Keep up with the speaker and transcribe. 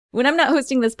When I'm not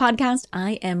hosting this podcast,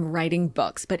 I am writing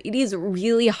books, but it is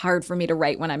really hard for me to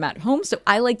write when I'm at home, so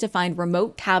I like to find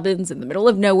remote cabins in the middle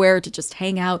of nowhere to just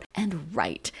hang out and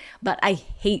write. But I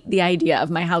hate the idea of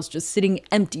my house just sitting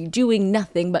empty, doing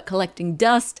nothing but collecting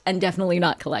dust and definitely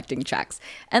not collecting checks.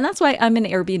 And that's why I'm an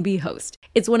Airbnb host.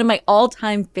 It's one of my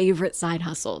all-time favorite side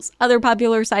hustles. Other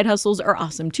popular side hustles are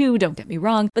awesome too, don't get me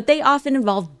wrong, but they often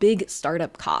involve big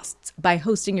startup costs. By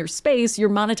hosting your space, you're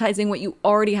monetizing what you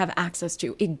already have access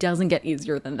to. It doesn't get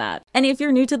easier than that. And if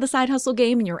you're new to the side hustle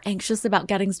game and you're anxious about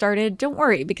getting started, don't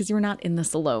worry, because you're not in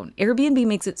this alone. Airbnb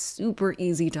makes it super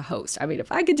easy to host. I mean,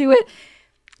 if I could do it,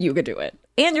 you could do it.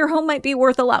 And your home might be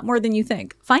worth a lot more than you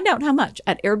think. Find out how much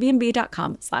at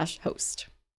airbnb.com/host.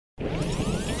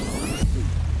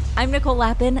 I'm Nicole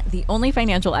Lappin, the only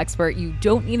financial expert you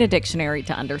don't need a dictionary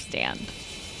to understand.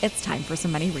 It's time for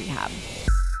some money rehab.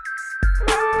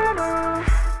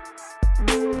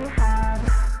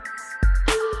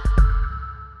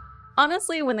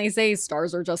 Honestly, when they say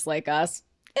stars are just like us,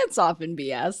 it's often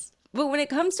BS. But when it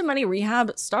comes to money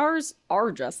rehab, stars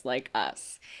are just like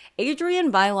us.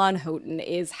 Adrienne Bailon-Houghton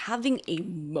is having a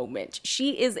moment.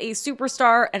 She is a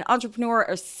superstar, an entrepreneur,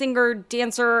 a singer,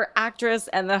 dancer, actress,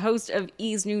 and the host of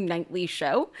E's new nightly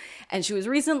show. And she was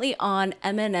recently on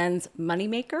MNN's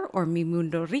Moneymaker or Mi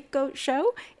Mundo Rico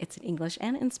show. It's in English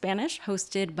and in Spanish,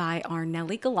 hosted by our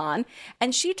Nelly Galan.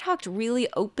 And she talked really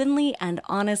openly and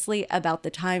honestly about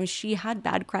the times she had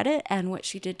bad credit and what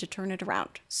she did to turn it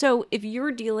around. So if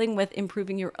you're dealing with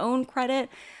improving your own credit,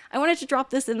 I wanted to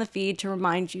drop this in the feed to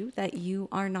remind you that you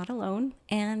are not alone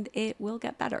and it will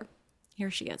get better.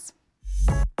 Here she is.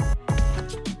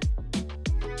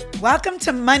 Welcome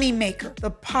to Moneymaker,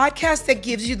 the podcast that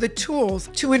gives you the tools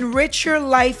to enrich your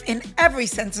life in every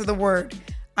sense of the word.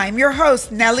 I'm your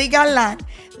host, Nelly Galan.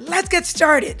 Let's get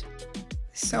started.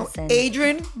 So,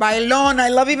 Adrienne Bailon, I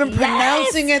love even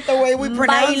pronouncing it the way we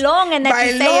pronounce Bailon, and that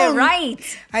you say it right.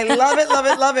 I love it, love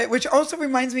it, love it. Which also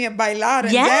reminds me of bailar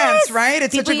and dance, right?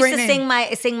 It's People such a great name. People used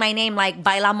to sing my name like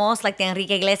Bailamos, like the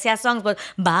Enrique Iglesias songs, but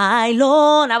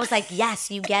Bailon. I was like,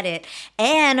 yes, you get it.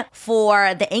 And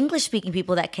for the English-speaking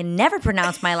people that can never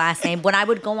pronounce my last name, when I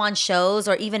would go on shows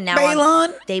or even now,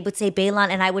 Bailon? They would say Bailon,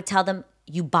 and I would tell them,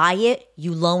 you buy it,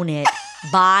 you loan it.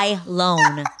 Buy,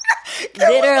 loan.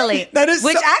 Literally. That is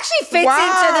which actually fits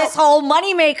into this whole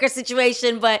moneymaker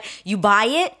situation, but you buy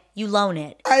it, you loan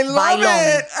it. I love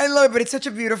it. I love it, but it's such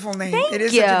a beautiful name. Thank it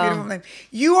is you. such a beautiful name.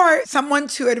 You are someone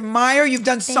to admire. You've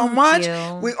done so much.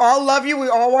 We all love you. We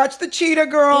all watch the Cheetah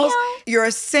Girls. Yeah. You're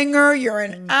a singer. You're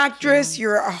an actress.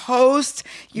 You're a host.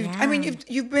 I mean,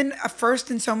 you've been a first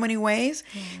in so many ways.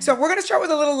 Yeah. So we're going to start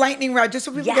with a little lightning round just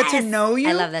so people get to know you.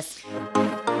 I love this.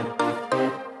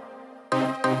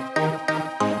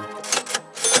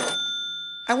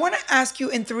 I want to ask you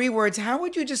in 3 words, how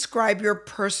would you describe your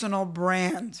personal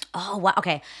brand? Oh, wow.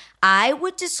 Okay. I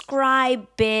would describe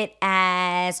it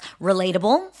as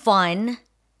relatable, fun,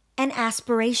 and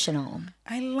aspirational.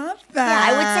 I love that. Yeah,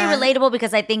 I would say relatable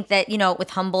because I think that, with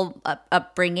humble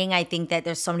upbringing, I think that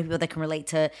there's so many people that can relate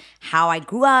to how I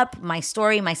grew up, my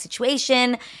story, my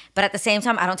situation. But at the same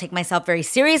time, I don't take myself very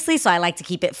seriously, so I like to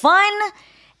keep it fun.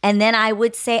 And then I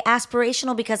would say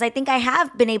aspirational because I think I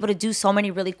have been able to do so many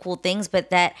really cool things,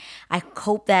 but that I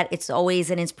hope that it's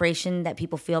always an inspiration that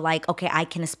people feel like, okay, I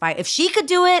can aspire. If she could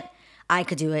do it, I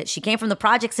could do it. She came from the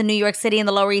projects in New York City and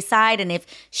the Lower East Side. And if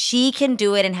she can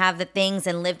do it and have the things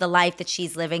and live the life that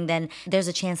she's living, then there's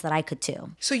a chance that I could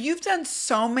too. So you've done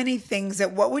so many things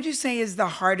that what would you say is the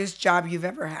hardest job you've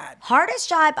ever had? Hardest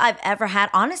job I've ever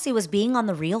had, honestly, was being on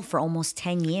The Real for almost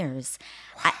 10 years.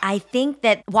 I think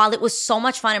that while it was so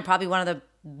much fun and probably one of the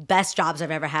best jobs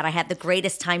I've ever had, I had the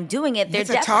greatest time doing it.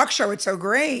 It's a talk show. It's so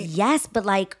great. Yes, but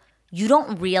you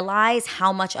don't realize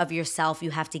how much of yourself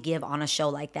you have to give on a show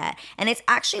like that. And it's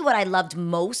actually what I loved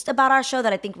most about our show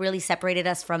that I think really separated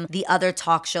us from the other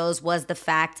talk shows was the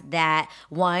fact that,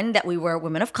 one, that we were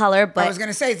women of color. But I was going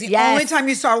to say, it's the only time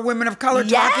you saw women of color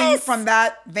talking from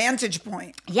that vantage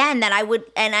point. Yeah, and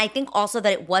I think also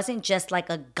that it wasn't just like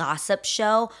a gossip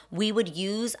show. We would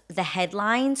use the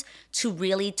headlines to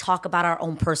really talk about our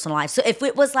own personal lives. So if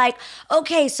it was like,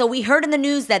 okay, so we heard in the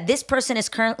news that this person is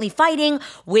currently fighting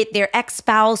with their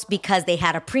ex-spouse because they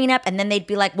had a prenup, and then they'd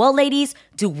be like, well, ladies,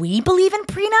 do we believe in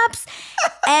prenups?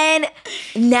 And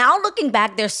now looking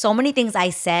back, there's so many things I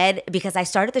said because I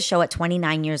started the show at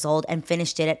 29 years old and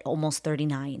finished it at almost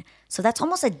 39. So that's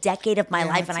almost a decade of my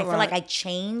life, and I feel like I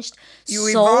changed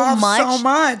so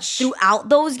much throughout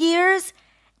those years.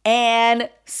 And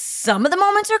some of the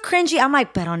moments are cringy. I'm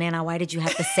like, pero nena, why did you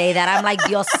have to say that? I'm like,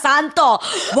 Dios santo,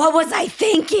 what was I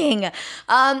thinking?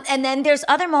 And then there's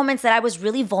other moments that I was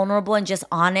really vulnerable and just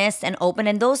honest and open.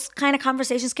 And those kind of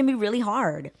conversations can be really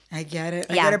hard. I get it.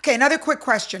 Yeah. Okay, another quick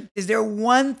question. Is there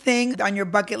one thing on your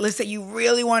bucket list that you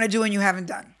really want to do and you haven't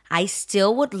done? I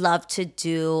still would love to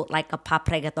do like a pop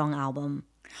reggaeton album.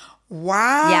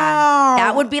 Wow. Yeah,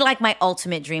 that would be like my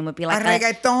ultimate dream. Would be like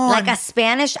reggaeton. a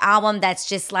Spanish album that's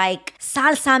just like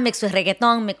salsa mixed with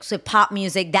reggaeton mixed with pop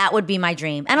music. That would be my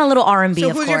dream, and a little R&B. So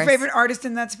of who's course. your favorite artist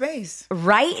in that space?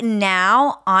 Right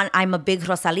now, I'm a big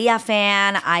Rosalia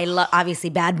fan. I love obviously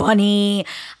Bad Bunny.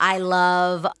 I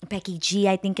love Becky G.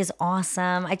 I think is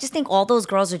awesome. I just think all those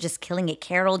girls are just killing it.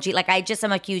 Carol G. Like I just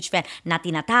am a huge fan.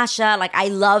 Nati Natasha. Like I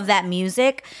love that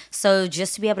music. So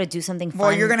just to be able to do something fun.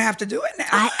 Well, you're gonna have to do it now.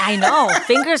 I know.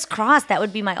 Fingers crossed. That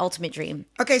would be my ultimate dream.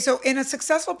 Okay, so in a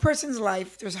successful person's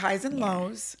life, there's highs and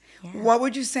lows. Yeah. What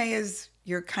would you say is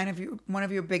one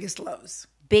of your biggest lows?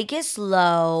 Biggest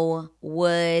low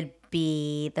would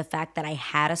be the fact that I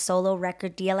had a solo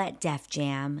record deal at Def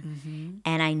Jam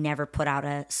and I never put out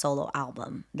a solo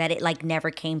album. That it like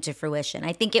never came to fruition.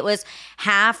 I think it was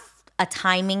half a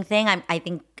timing thing. I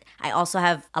think I also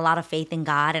have a lot of faith in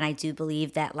God, and I do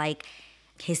believe that like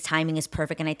his timing is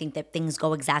perfect, and I think that things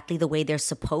go exactly the way they're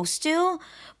supposed to.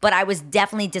 But I was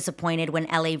definitely disappointed when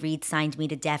L.A. Reid signed me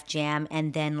to Def Jam,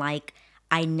 and then like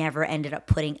I never ended up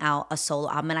putting out a solo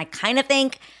album. And I kind of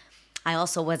think I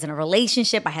also was in a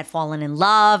relationship. I had fallen in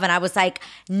love, and I was like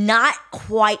not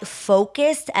quite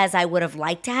focused as I would have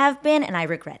liked to have been, and I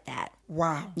regret that.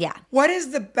 Wow. Yeah. What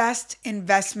is the best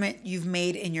investment you've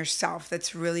made in yourself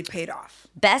that's really paid off?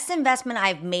 Best investment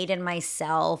I've made in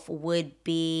myself would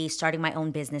be starting my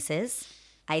own businesses.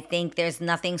 I think there's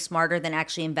nothing smarter than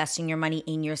actually investing your money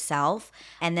in yourself.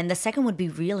 And then the second would be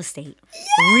real estate.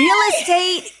 Yay! Real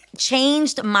estate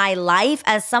changed my life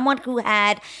as someone who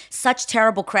had such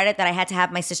terrible credit that I had to have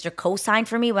my sister co-sign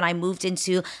for me when I moved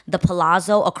into the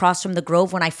Palazzo across from the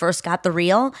Grove when I first got the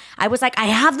Real. I was like, I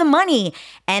have the money.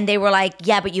 And they were like,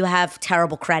 yeah, but you have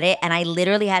terrible credit. And I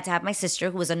literally had to have my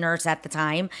sister, who was a nurse at the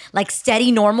time, like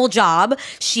steady, normal job.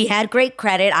 She had great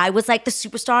credit. I was like the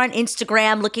superstar on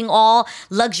Instagram looking all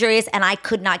luxurious, and I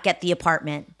could not get the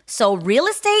apartment. So real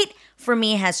estate for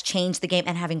me has changed the game,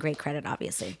 and having great credit,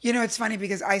 obviously. You know, it's funny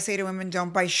because I say to women,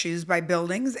 don't buy shoes, buy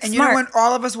buildings. And Smart. you know, when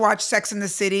all of us watched Sex and the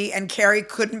City and Carrie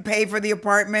couldn't pay for the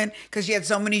apartment because she had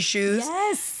so many shoes.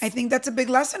 Yes. I think that's a big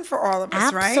lesson for all of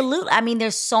us, right? Absolutely. I mean,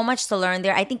 there's so much to learn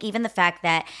there. I think even the fact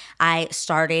that I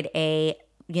started a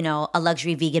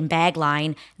luxury vegan bag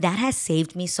line, that has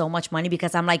saved me so much money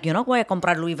because I'm like, yo no voy a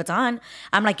comprar Louis Vuitton.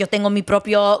 I'm like, yo tengo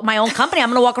my own company. I'm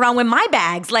going to walk around with my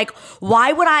bags. Like,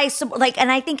 why would I,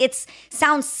 and I think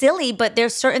sounds silly, but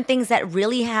there's certain things that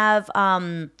really have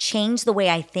changed the way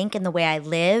I think and the way I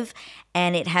live.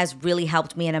 And it has really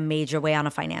helped me in a major way on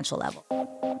a financial level.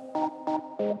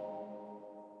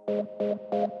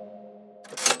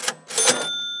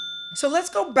 So let's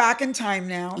go back in time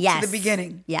now to the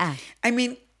beginning. Yeah. I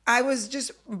mean, I was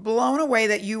just blown away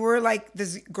that you were like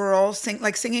this girl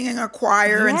singing in a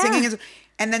choir and singing.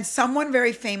 And then someone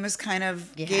very famous kind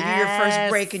of gave you your first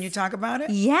break. Can you talk about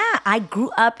it? Yeah, I grew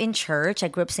up in church. I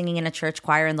grew up singing in a church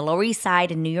choir in the Lower East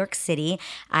Side in New York City.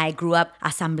 I grew up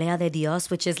Asamblea de Dios,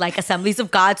 which is like Assemblies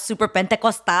of God, super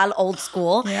Pentecostal, old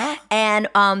school. Yeah. And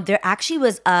there actually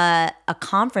was a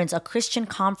conference, a Christian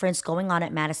conference going on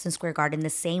at Madison Square Garden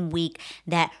the same week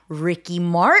that Ricky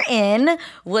Martin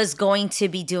was going to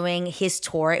be doing his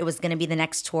tour. It was going to be the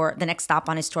next tour. The next stop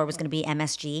on his tour was going to be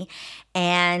MSG.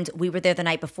 And we were there the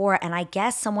night before, and I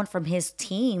guess someone from his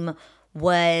team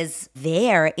was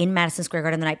there in Madison Square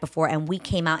Garden the night before, and we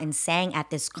came out and sang at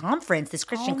this conference, this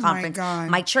Christian conference,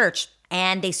 my church.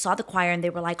 And they saw the choir, and they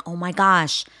were like, oh my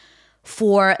gosh,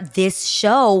 for this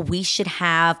show, we should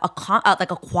have a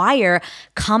choir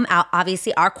come out.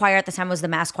 Obviously, our choir at the time was the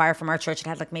mass choir from our church. It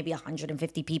had like maybe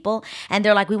 150 people. And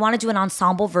they're like, we want to do an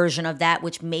ensemble version of that,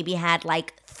 which maybe had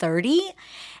like 30.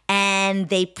 And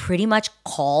they pretty much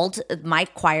called my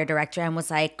choir director and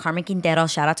was like, Carmen Quintero,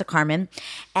 shout out to Carmen.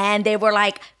 And they were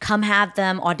like, come have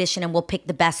them audition and we'll pick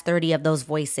the best 30 of those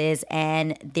voices.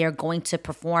 And they're going to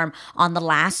perform on the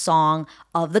last song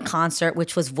of the concert,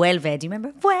 which was Vuelve. Do you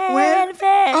remember? Vuelve.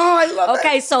 Oh, I love it.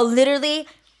 Okay, so literally,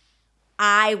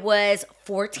 I was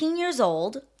 14 years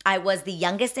old. I was the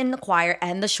youngest in the choir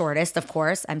and the shortest, of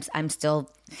course. I'm still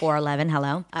 4'11",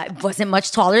 hello. I wasn't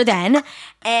much taller then.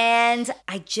 And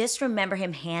I just remember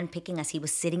him handpicking us. He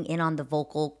was sitting in on the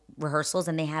vocal rehearsals,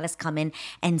 and they had us come in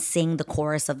and sing the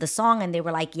chorus of the song. And they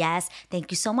were like, yes,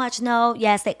 thank you so much. No,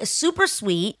 yes, super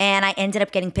sweet. And I ended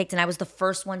up getting picked, and I was the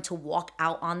first one to walk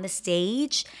out on the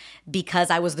stage because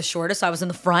I was the shortest. So I was in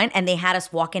the front, and they had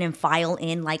us walk in and file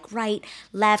in like right,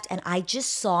 left. And I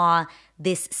just saw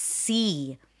this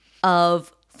sea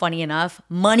of, funny enough,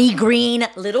 money green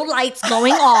little lights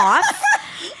going off.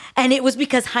 And it was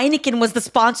because Heineken was the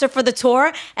sponsor for the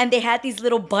tour, and they had these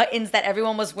little buttons that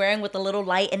everyone was wearing with a little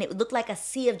light, and it looked like a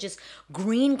sea of just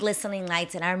green glistening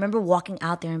lights. And I remember walking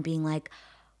out there and being like,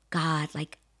 God,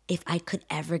 like if I could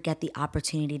ever get the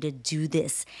opportunity to do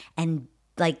this and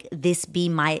like this be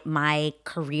my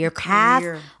career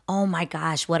path, oh my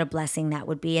gosh, what a blessing that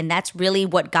would be. And that's really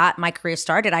what got my career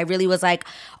started. I really was like,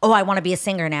 oh, I want to be a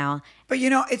singer now. But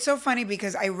it's so funny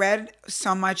because I read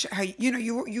so much how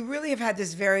you really have had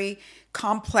this very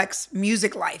complex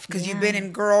music life because you've been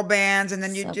in girl bands, and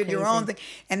then you did your own thing,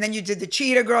 and then you did the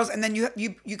Cheetah Girls, and then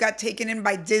you got taken in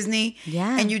by Disney,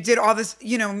 and you did all this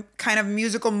kind of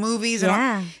musical movies, and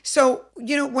all. So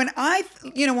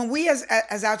when we as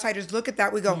outsiders look at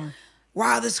that, we go,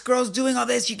 wow, this girl's doing all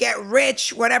this, you get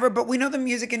rich, whatever, but we know the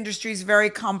music industry is very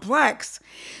complex.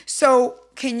 So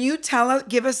can you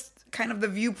give us kind of the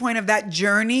viewpoint of that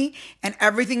journey and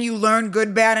everything you learned,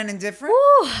 good, bad, and indifferent?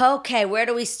 Ooh, okay, where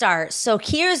do we start? So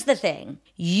here's the thing.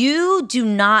 You do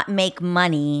not make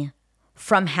money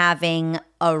from having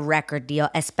a record deal,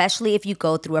 especially if you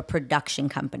go through a production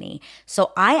company.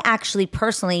 So I actually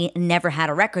personally never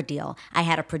had a record deal. I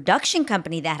had a production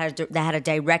company that had a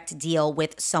direct deal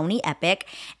with Sony Epic,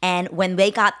 and when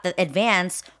they got the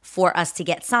advance for us to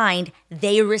get signed,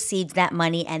 they received that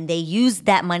money and they used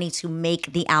that money to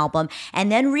make the album.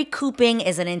 And then recouping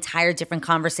is an entire different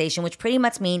conversation, which pretty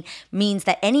much means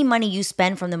that any money you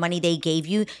spend from the money they gave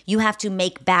you, you have to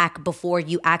make back before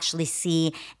you actually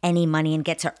see any money and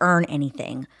get to earn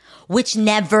anything, which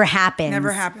never happens.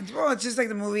 Never happens. Well, it's just like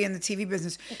the movie and the TV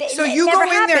business. So you go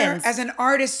in there as an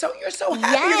artist, so you're so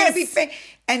happy you're going to be famous,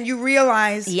 and you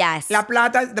realize la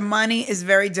plata, the money is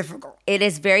very difficult. It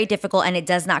is very difficult, and it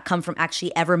does not come from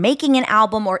actually ever making an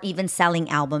album or even selling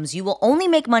albums. You will only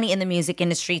make money in the music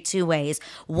industry two ways.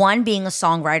 One, being a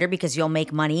songwriter, because you'll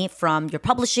make money from your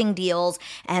publishing deals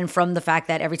and from the fact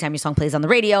that every time your song plays on the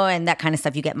radio and that kind of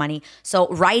stuff, you get money. So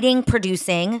writing,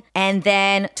 producing, and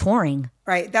then touring.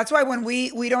 Right. That's why when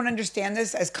we don't understand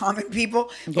this as common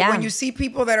people, but when you see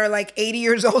people that are like 80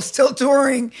 years old still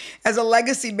touring as a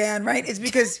legacy band, right? It's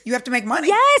because you have to make money.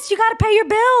 Yes, you got to pay your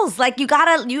bills. Like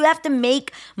you have to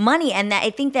make money. And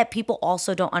I think that people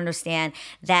also don't understand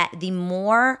that the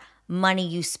more money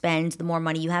you spend, the more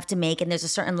money you have to make. And there's a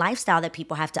certain lifestyle that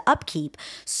people have to upkeep.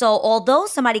 So although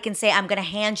somebody can say, I'm going to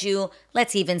hand you,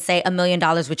 let's even say $1 million,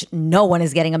 which no one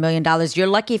is getting $1 million. You're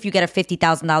lucky if you get a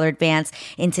 $50,000 advance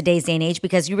in today's day and age,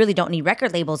 because you really don't need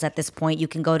record labels at this point. You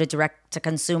can go to direct to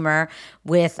consumer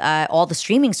with all the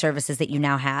streaming services that you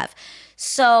now have.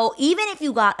 So even if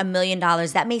you got $1 million,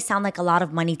 that may sound like a lot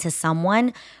of money to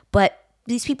someone, but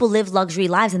these people live luxury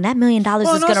lives, and that $1 million is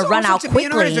going to run out quickly. Be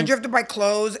an artist, you have to buy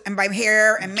clothes and buy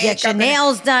hair and makeup. Get your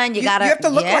nails done. You have to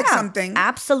look like something.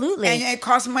 Absolutely. And it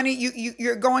costs money.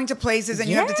 You're going to places, and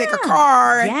you have to take a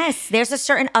car. Yes, there's a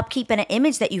certain upkeep and an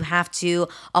image that you have to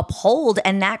uphold,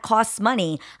 and that costs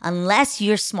money unless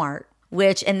you're smart.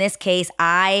 Which in this case,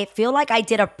 I feel like I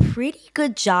did a pretty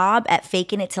good job at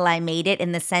faking it till I made it,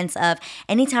 in the sense of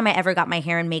anytime I ever got my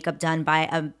hair and makeup done by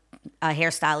a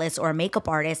hairstylist or a makeup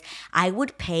artist, I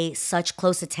would pay such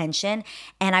close attention,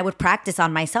 and I would practice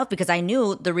on myself, because I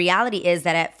knew the reality is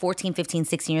that at 14, 15,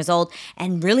 16 years old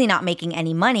and really not making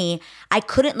any money, I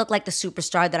couldn't look like the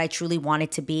superstar that I truly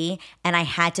wanted to be, and I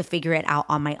had to figure it out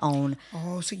on my own.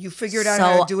 Oh, so you figured out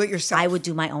how to do it yourself. I would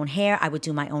do my own hair. I would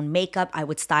do my own makeup. I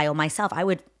would style myself. I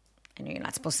know you're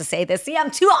not supposed to say this. See, I'm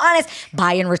too honest.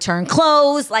 Buy and return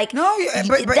clothes. Like, no,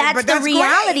 but that's the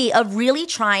reality great. Of really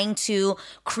trying to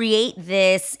create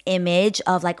this image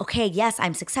of like, okay, yes,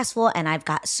 I'm successful and I've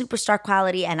got superstar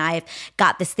quality and I've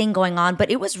got this thing going on.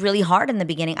 But it was really hard in the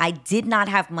beginning. I did not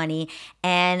have money.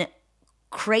 And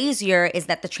crazier is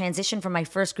that the transition from my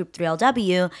first group,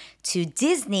 3LW, to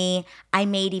Disney, I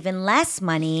made even less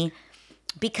money.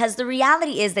 Because the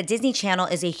reality is that Disney Channel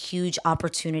is a huge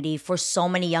opportunity for so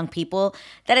many young people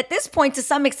that at this point, to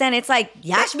some extent, it's like,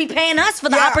 y'all should be paying us for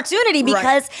the opportunity,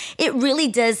 because it really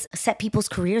does set people's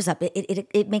careers up.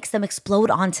 It makes them explode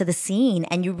onto the scene.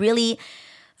 And you really,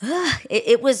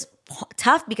 it was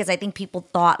tough, because I think people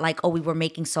thought like, oh, we were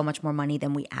making so much more money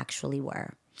than we actually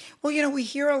were. Well, we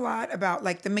hear a lot about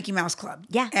like the Mickey Mouse Club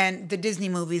and the Disney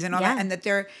movies and all that, and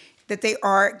that they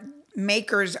are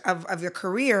makers of your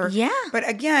career. Yeah. But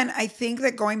again, I think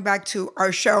that going back to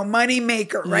our show, Money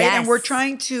Maker, right? Yes. And we're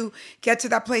trying to get to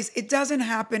that place. It doesn't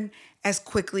happen as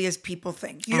quickly as people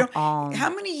think. You At don't. all.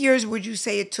 How many years would you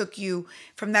say it took you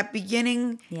from that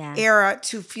beginning Yeah. era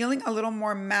to feeling a little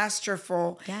more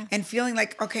masterful Yeah. and feeling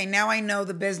like, okay, now I know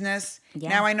the business. Yeah.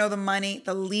 Now I know the money,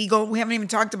 the legal. We haven't even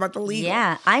talked about the legal.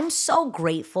 Yeah, I'm so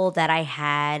grateful that I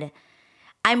had.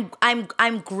 I'm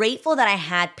grateful that I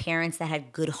had parents that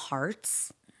had good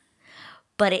hearts,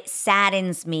 but it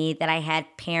saddens me that I had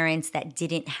parents that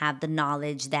didn't have the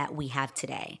knowledge that we have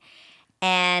today.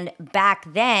 And back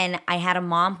then, I had a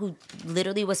mom who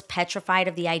literally was petrified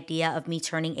of the idea of me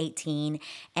turning 18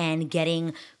 and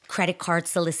getting credit cards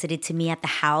solicited to me at the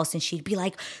house. And she'd be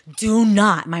like, do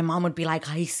not. My mom would be like,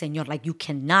 ay, señor, like you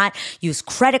cannot use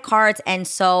credit cards. And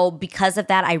so because of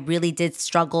that, I really did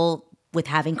struggle with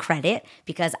having credit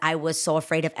because I was so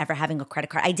afraid of ever having a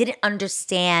credit card. I didn't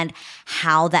understand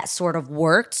how that sort of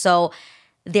worked. So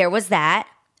there was that.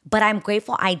 But I'm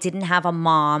grateful I didn't have a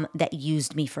mom that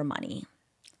used me for money.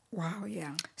 Wow,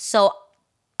 yeah. So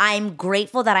I'm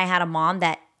grateful that I had a mom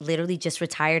that literally just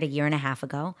retired a year and a half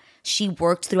ago. She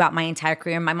worked throughout my entire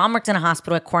career. My mom worked in a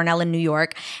hospital at Cornell in New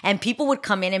York, and people would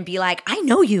come in and be like, I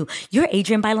know you. You're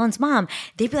Adrienne Bailon's mom.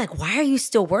 They'd be like, why are you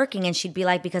still working? And she'd be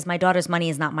like, because my daughter's money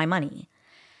is not my money.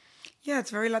 Yeah,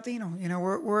 it's very Latino. You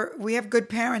know, we have good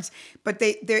parents, but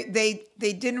they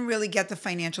didn't really get the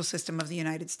financial system of the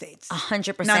United States.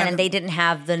 100%, and they didn't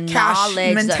have the cash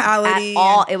knowledge mentality at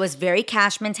all. It was very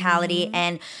cash mentality,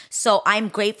 and so I'm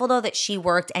grateful though that she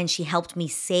worked and she helped me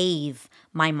save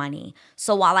my money.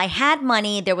 So while I had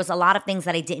money, there was a lot of things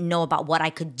that I didn't know about what I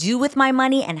could do with my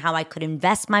money and how I could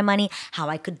invest my money, how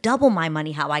I could double my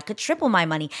money, how I could triple my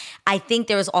money. I think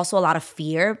there was also a lot of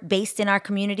fear based in our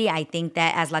community. I think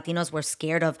that as Latinos, we're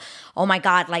scared of, oh my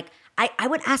God, like I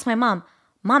would ask my mom,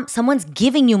 someone's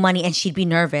giving you money, and she'd be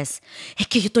nervous. Es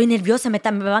que yo estoy nerviosa, me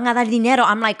van a dar dinero.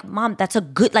 I'm like, Mom, that's a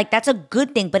good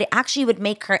thing. But it actually would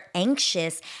make her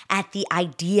anxious at the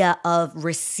idea of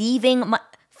receiving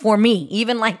for me,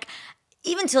 even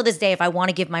till this day, if I want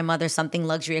to give my mother something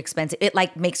luxury expensive, it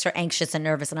like makes her anxious and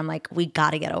nervous. And I'm like, we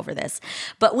got to get over this.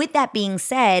 But with that being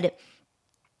said,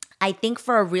 I think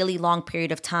for a really long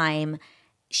period of time,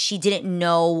 she didn't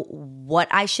know what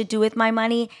I should do with my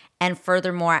money. And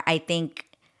furthermore, I think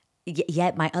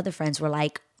yet my other friends were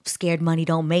like, scared money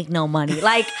don't make no money.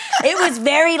 Like it was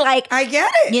very like, I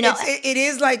get it. You know, it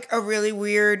is like a really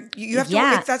weird, you have to,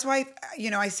 Yeah. that's why,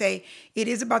 I say it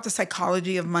is about the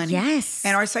psychology of money. Yes.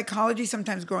 And our psychology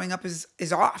sometimes growing up is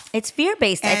off. It's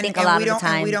fear-based, I think, a lot of the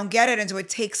time. And we don't get it. And so it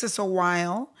takes us a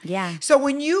while. Yeah. So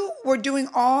when you were doing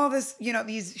all this,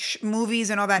 these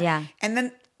movies and all that, Yeah. and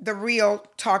then the real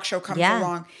talk show comes Yeah.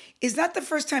 along, is that the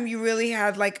first time you really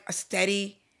had like a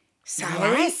steady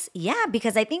salary? Yes. Yeah,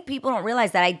 because I think people don't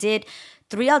realize that I did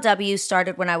 3LW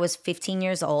started when I was 15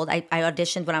 years old. I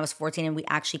auditioned when I was 14, and we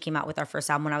actually came out with our first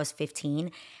album when I was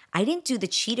 15. I didn't do the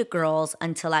Cheetah Girls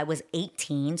until I was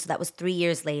 18, so that was 3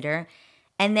 years later.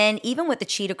 And then even with the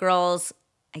Cheetah Girls,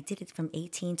 I did it from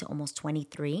 18 to almost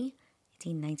 23.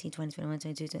 18, 19, 20, 21,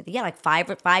 22, 23. Yeah, like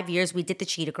 5 years we did the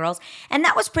Cheetah Girls. And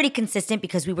that was pretty consistent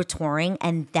because we were touring,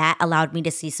 and that allowed me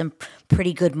to see some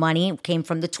pretty good money. It came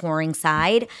from the touring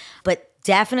side. But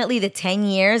definitely the 10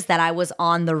 years that I was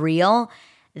on The Real,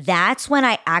 that's when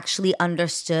I actually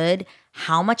understood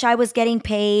how much I was getting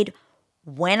paid.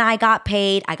 When I got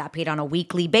paid on a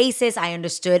weekly basis. I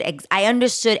understood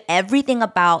everything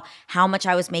about how much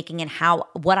I was making and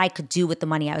what I could do with the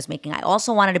money I was making. I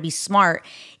also wanted to be smart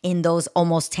in those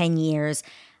almost 10 years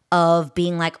of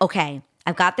being like, okay,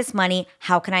 I've got this money.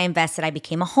 How can I invest it? I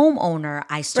became a homeowner.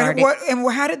 I started.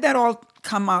 How did that all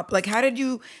come up? Like, how did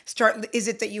you start? Is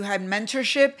it that you had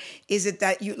mentorship? Is it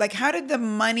that how did the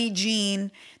money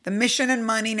gene, the mission and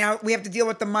money, now we have to deal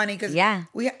with the money because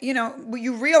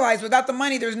you realize without the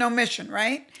money, there's no mission,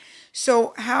 right?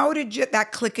 So how did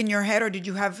that click in your head, or did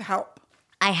you have help?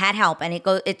 I had help, and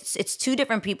it's two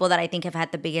different people that I think have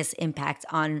had the biggest impact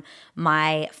on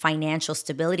my financial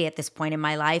stability at this point in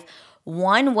my life.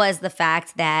 One was the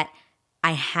fact that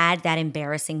I had that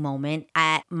embarrassing moment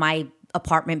at my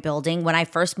apartment building. When I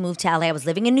first moved to LA, I was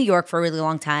living in New York for a really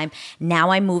long time. Now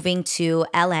I'm moving to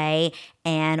LA,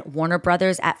 and Warner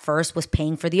Brothers at first was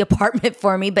paying for the apartment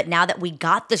for me. But now that we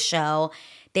got the show,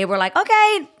 they were like,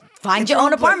 okay, find your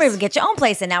own apartment, get your own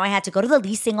place. And now I had to go to the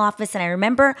leasing office. And I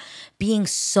remember being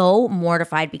so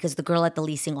mortified because the girl at the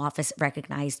leasing office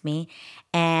recognized me.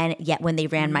 And yet when they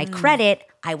ran my credit,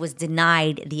 I was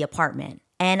denied the apartment.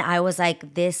 And I was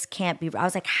like, this can't be. I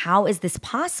was like, how is this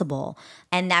possible?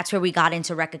 And that's where we got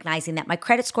into recognizing that my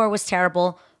credit score was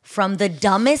terrible. from the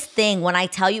dumbest thing. When I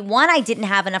tell you, one, I didn't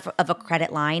have enough of a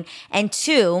credit line. And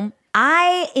two,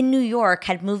 I, in New York,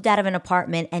 had moved out of an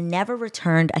apartment and never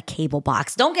returned a cable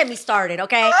box. Don't get me started,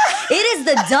 okay? It is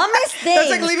the dumbest thing. That's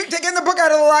like taking the book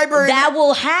out of the library. That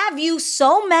will have you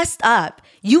so messed up.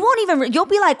 You'll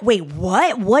be like, wait,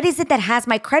 what? What is it that has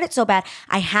my credit so bad?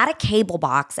 I had a cable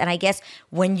box, and I guess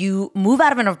when you move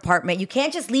out of an apartment, you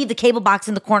can't just leave the cable box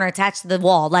in the corner attached to the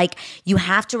wall. Like, you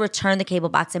have to return the cable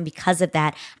box, and because of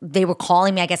that, they were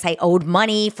calling me. I guess I owed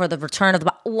money for the return of the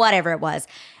box, whatever it was.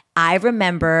 I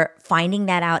remember finding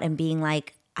that out and being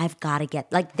like, I've got to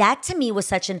get, like, that to me was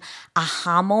such an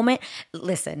aha moment.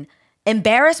 Listen,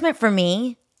 embarrassment for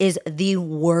me is the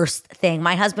worst thing.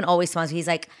 My husband always tells me, he's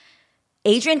like,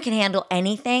 Adrienne can handle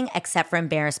anything except for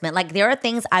embarrassment. Like, there are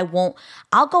things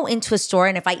I'll go into a store,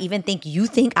 and if I even think you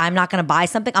think I'm not going to buy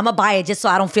something, I'm going to buy it just so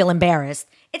I don't feel embarrassed.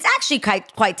 It's actually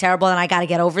quite terrible, and I got to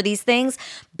get over these things.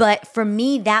 But for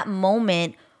me, that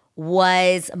moment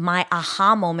was my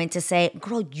aha moment to say,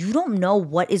 girl, you don't know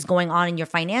what is going on in your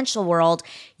financial world.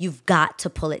 You've got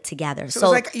to pull it together. So it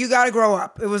was like, you got to grow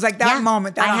up. It was like that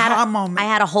moment, that aha moment. I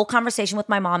had a whole conversation with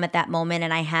my mom at that moment,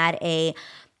 and I had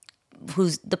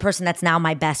who's the person that's now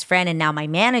my best friend and now my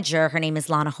manager. Her name is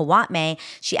Bailon-Houghton.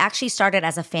 She actually started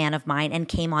as a fan of mine and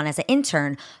came on as an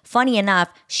intern. Funny enough,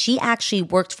 she actually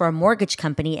worked for a mortgage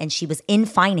company and she was in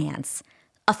finance.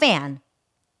 A fan.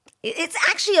 It's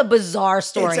actually a bizarre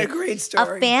story. It's a great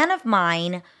story. A fan of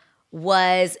mine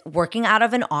was working out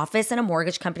of an office in a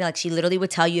mortgage company. Like, she literally would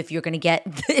tell you if you're going to get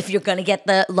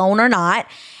the loan or not.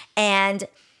 And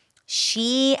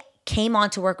she came on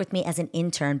to work with me as an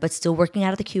intern, but still working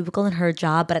out of the cubicle in her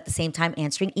job, but at the same time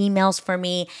answering emails for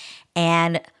me.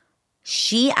 And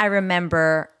I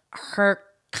remember her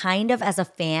kind of as a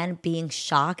fan being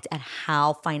shocked at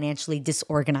how financially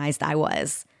disorganized I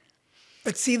was.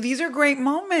 But see, these are great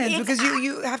moments because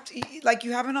you have to, like,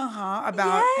 you have an aha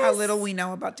about how little we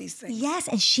know about these things. Yes,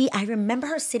 and I remember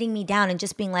her sitting me down and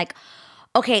just being like,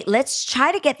 okay, let's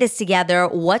try to get this together.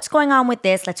 What's going on with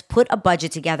this? Let's put a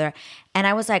budget together. And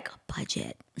I was like,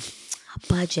 budget.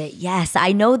 Budget. Yes,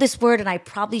 I know this word and I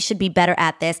probably should be better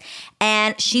at this.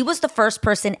 And she was the first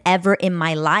person ever in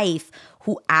my life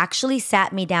who actually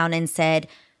sat me down and said,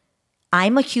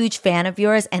 I'm a huge fan of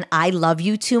yours and I love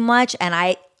you too much. And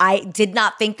I did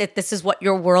not think that this is what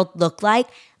your world looked like.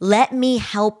 Let me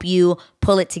help you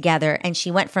pull it together. And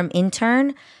she went from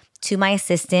intern to my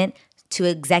assistant to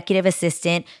executive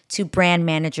assistant to brand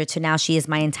manager to now she is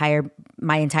my entire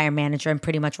manager and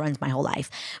pretty much runs my whole life.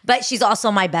 But she's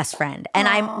also my best friend and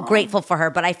I'm grateful for her.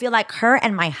 But I feel like her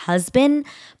and my husband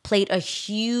played a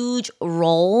huge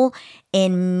role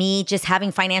in me just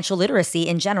having financial literacy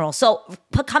in general. So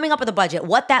coming up with a budget,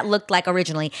 what that looked like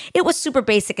originally, it was super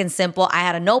basic and simple. I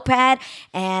had a notepad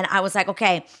and I was like,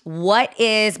 okay, what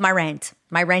is my rent?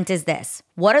 My rent is this.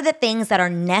 What are the things that are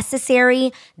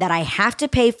necessary that I have to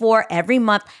pay for every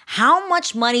month? How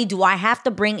much money do I have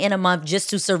to bring in a month just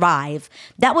to survive?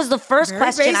 That was the first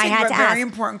question I had to ask. Very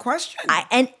important question.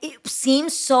 And it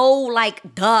seems so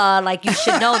like, duh, like you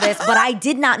should know this, but I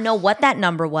did not know what that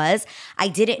number was. I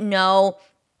didn't know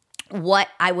what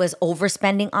I was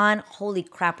overspending on. Holy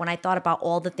crap, when I thought about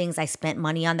all the things I spent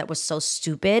money on that was so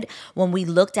stupid, when we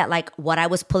looked at like what I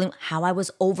was pulling, how I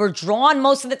was overdrawn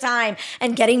most of the time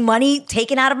and getting money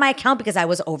taken out of my account because I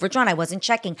was overdrawn. I wasn't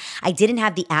checking. I didn't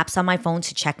have the apps on my phone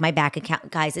to check my bank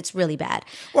account. Guys, it's really bad.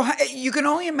 Well, you can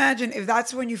only imagine if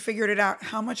that's when you figured it out,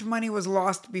 how much money was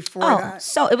lost before that.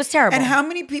 So it was terrible. And how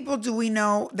many people do we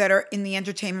know that are in the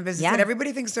entertainment business that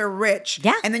everybody thinks they're rich?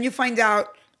 Yeah. And then you find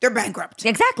out they're bankrupt.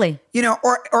 Exactly. You know,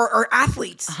 or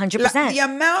athletes. 100%. The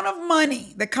amount of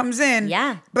money that comes in.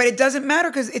 Yeah. But it doesn't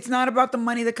matter because it's not about the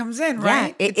money that comes in,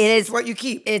 right? Yeah, it's what you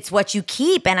keep. It's what you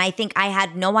keep. And I think I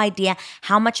had no idea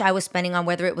how much I was spending on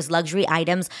whether it was luxury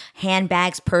items,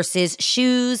 handbags, purses,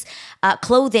 shoes,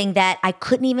 clothing that I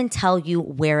couldn't even tell you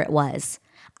where it was.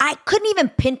 I couldn't even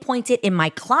pinpoint it in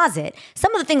my closet.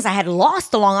 Some of the things I had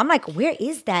lost along, I'm like, where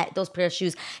is those pair of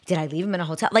shoes? Did I leave them in a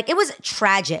hotel? Like, it was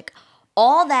tragic.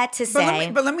 All that to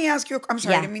say. But let me ask you, I'm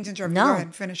sorry, I didn't mean to interrupt you. Go ahead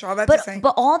and finish. All that to say.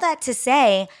 But all that to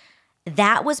say,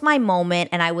 that was my moment.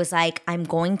 And I was like, I'm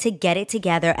going to get it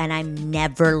together and I'm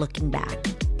never looking back.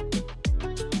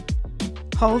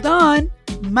 Hold on.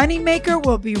 Moneymaker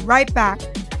will be right back.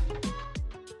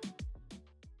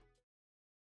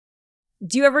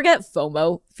 Do you ever get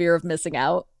FOMO, fear of missing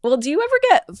out? Well, do you ever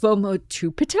get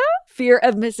FOMO-tupita, fear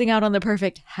of missing out on the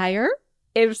perfect hire?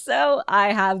 If so,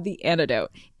 I have the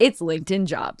antidote. It's LinkedIn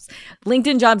Jobs.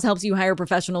 LinkedIn Jobs helps you hire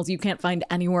professionals you can't find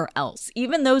anywhere else,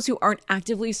 even those who aren't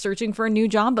actively searching for a new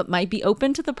job but might be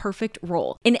open to the perfect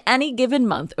role. In any given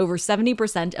month, over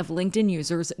 70% of LinkedIn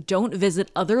users don't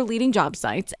visit other leading job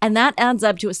sites, and that adds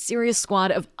up to a serious squad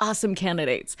of awesome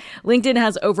candidates. LinkedIn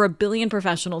has over 1 billion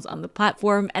professionals on the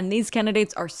platform, and these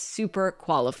candidates are super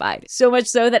qualified. So much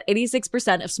so that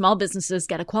 86% of small businesses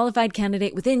get a qualified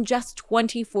candidate within just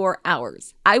 24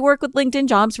 hours. I work with LinkedIn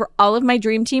Jobs for all of my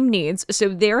dream team needs, so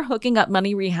they're hooking up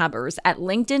money rehabbers at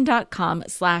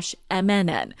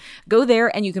linkedin.com/MNN. Go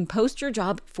there and you can post your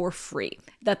job for free.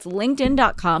 That's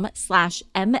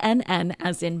linkedin.com/MNN,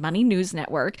 as in Money News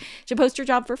Network, to post your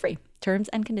job for free. Terms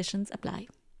and conditions apply.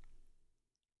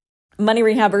 Money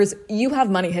rehabbers, you have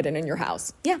money hidden in your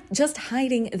house. Yeah, just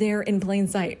hiding there in plain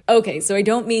sight. Okay, so I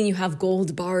don't mean you have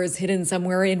gold bars hidden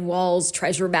somewhere in walls,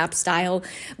 treasure map style,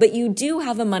 but you do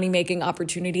have a money-making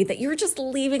opportunity that you're just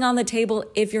leaving on the table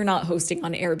if you're not hosting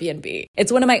on Airbnb.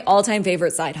 It's one of my all-time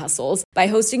favorite side hustles. By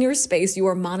hosting your space, you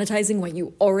are monetizing what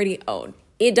you already own.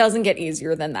 It doesn't get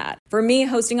easier than that. For me,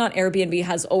 hosting on Airbnb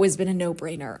has always been a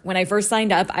no-brainer. When I first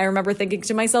signed up, I remember thinking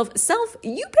to myself, "Self,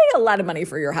 you pay a lot of money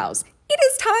for your house. It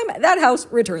is time that house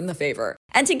returned the favor."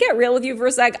 And to get real with you for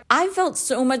a sec, I felt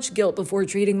so much guilt before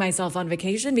treating myself on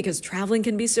vacation because traveling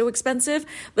can be so expensive.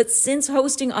 But since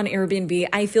hosting on Airbnb,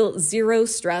 I feel zero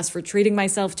stress for treating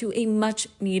myself to a much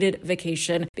needed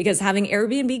vacation, because having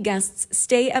Airbnb guests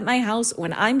stay at my house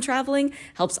when I'm traveling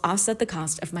helps offset the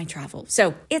cost of my travel.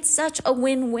 So it's such a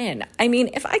win-win. I mean,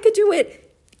 if I could do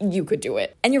it, you could do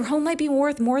it. And your home might be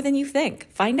worth more than you think.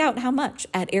 Find out how much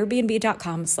at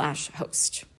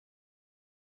airbnb.com/host.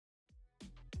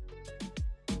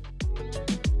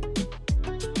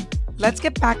 Let's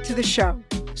get back to the show.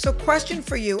 So question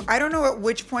for you. I don't know at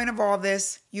which point of all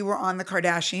this you were on the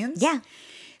Kardashians. Yeah.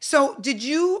 So did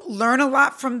you learn a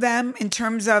lot from them in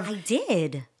terms of I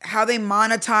did. how they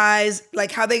monetize,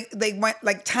 like how they went,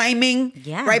 like timing,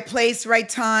 right place, right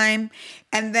time,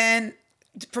 and then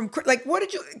from like what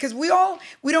did you? Because we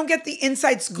don't get the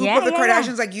inside scoop of the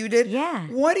Kardashians like you did. Yeah.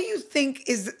 What do you think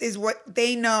is what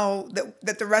they know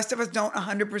that the rest of us don't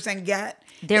 100% get?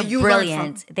 They're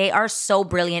brilliant. They are so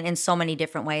brilliant in so many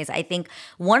different ways. I think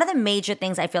one of the major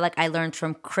things I feel like I learned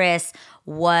from Kris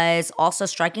was also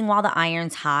striking while the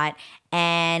iron's hot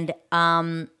and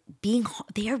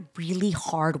they are really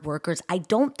hard workers. I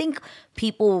don't think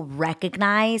people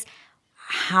recognize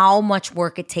how much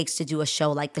work it takes to do a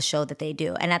show like the show that they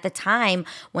do. And at the time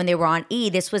when they were on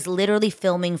E, this was literally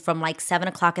filming from like 7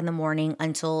 o'clock in the morning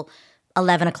until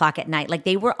 11 o'clock at night. Like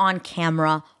they were on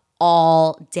camera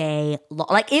all day long.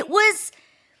 Like it was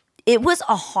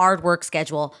a hard work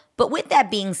schedule. But with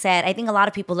that being said, I think a lot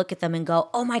of people look at them and go,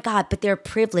 "Oh my God, but they're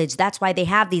privileged. That's why they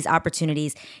have these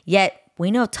opportunities." Yet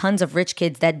we know tons of rich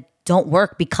kids that don't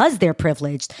work because they're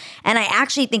privileged. And I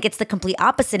actually think it's the complete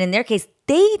opposite. In their case,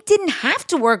 they didn't have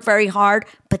to work very hard,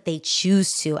 but they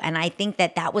choose to. And I think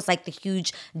that was like the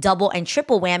huge double and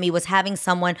triple whammy, was having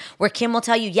someone where Kim will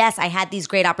tell you, yes, I had these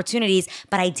great opportunities,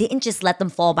 but I didn't just let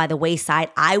them fall by the wayside.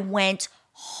 I went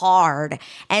hard.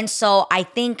 And so I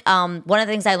think one of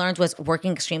the things I learned was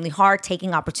working extremely hard,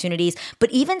 taking opportunities,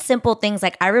 but even simple things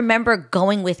like I remember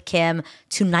going with Kim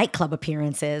to nightclub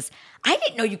appearances. I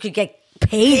didn't know you could get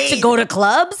paid to go to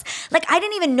clubs. Like I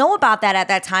didn't even know about that at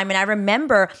that time. And I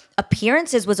remember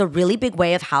appearances was a really big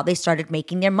way of how they started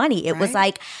making their money. It was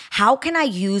like, how can I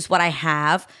use what I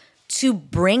have to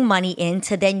bring money in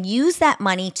to then use that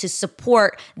money to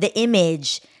support the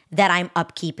image that I'm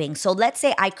upkeeping. So let's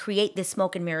say I create this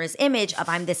smoke and mirrors image of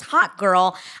I'm this hot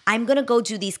girl. I'm going to go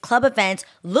do these club events,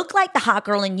 look like the hot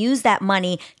girl, and use that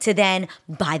money to then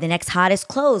buy the next hottest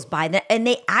clothes, and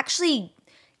they actually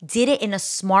did it in a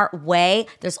smart way.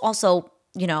 There's also,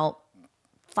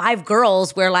 5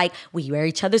 girls where like we wear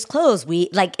each other's clothes.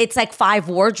 It's like 5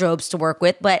 wardrobes to work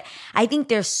with. But I think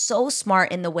they're so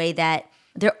smart in the way that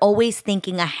they're always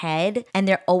thinking ahead and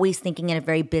they're always thinking in a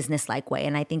very business-like way.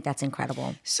 And I think that's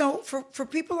incredible. So for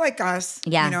people like us,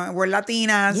 we're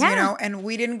Latinas, and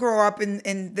we didn't grow up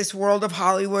in this world of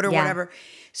Hollywood or whatever.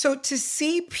 So to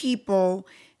see people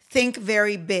think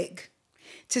very big,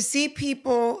 to see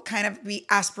people kind of be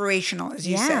aspirational, as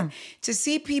you said, to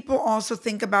see people also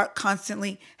think about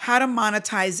constantly how to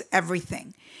monetize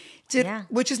everything,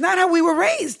 which is not how we were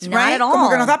raised, not right? At all. Como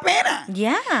que nos da pena.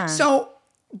 Yeah. So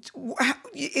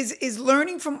is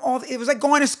learning from all, it was like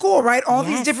going to school, right? All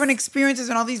these different experiences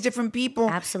and all these different people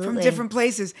from different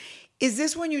places. Is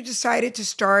this when you decided to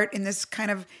start in this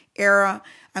kind of era?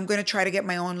 I'm going to try to get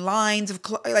my own lines of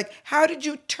like, how did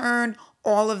you turn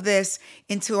all of this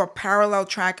into a parallel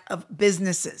track of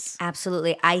businesses?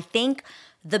 Absolutely. I think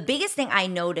the biggest thing I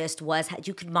noticed was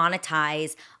you could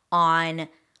monetize on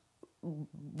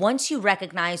once you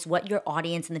recognize what your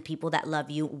audience and the people that love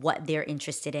you, what they're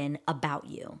interested in about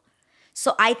you.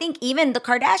 So I think even the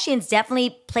Kardashians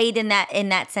definitely played in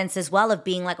that sense as well of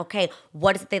being like, okay,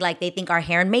 what is it they like? They think our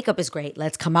hair and makeup is great.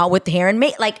 Let's come out with the hair and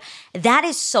makeup. Like, that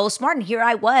is so smart. And here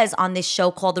I was on this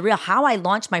show called The Real. How I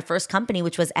launched my first company,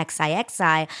 which was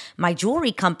XIXI, my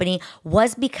jewelry company,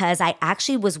 was because I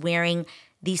actually was wearing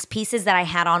these pieces that I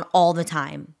had on all the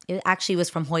time. It actually was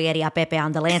from Joyeria Pepe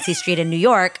on Delancey Street in New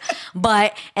York.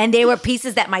 And they were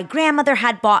pieces that my grandmother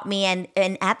had bought me. And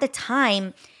at the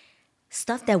time,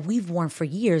 stuff that we've worn for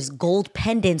years, gold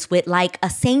pendants with like a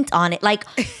saint on it, like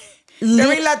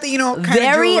very Latino kind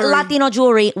very of jewelry. Latino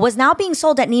jewelry was now being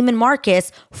sold at Neiman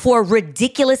Marcus for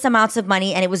ridiculous amounts of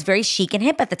money, and it was very chic and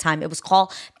hip at the time. It was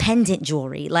called pendant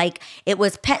jewelry. Like it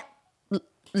was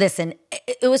listen,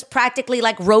 it was practically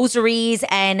like rosaries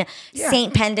and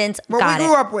saint pendants. What we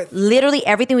grew up with. Literally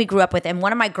everything we grew up with. And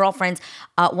one of my girlfriends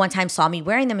one time saw me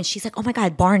wearing them, and she's like, "Oh my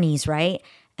God, Barney's, right?"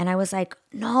 And I was like,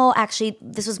 no, actually,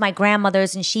 this was my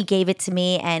grandmother's and she gave it to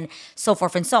me, and so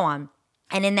forth and so on.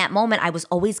 And in that moment, I was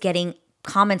always getting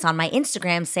comments on my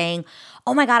Instagram saying,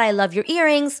 "Oh my God, I love your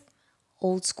earrings."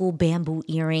 Old school bamboo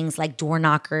earrings, like door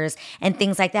knockers and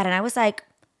things like that. And I was like,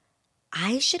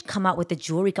 I should come out with the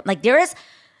jewelry. Like, there is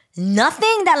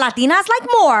nothing that Latinas like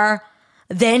more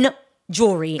than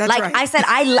jewelry. That's like right. I said,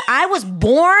 I was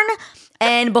born,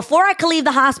 and before I could leave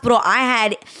the hospital, I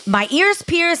had my ears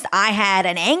pierced, I had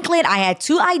an anklet, I had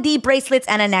 2 ID bracelets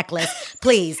and a necklace.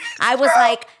 Please. I was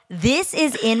like, this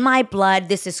is in my blood.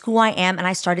 This is who I am. And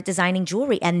I started designing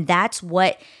jewelry. And that's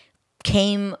what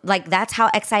that's how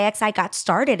XIXI got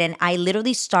started. And I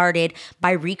literally started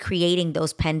by recreating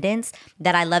those pendants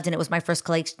that I loved. And it was my first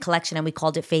collection, and we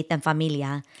called it Faith and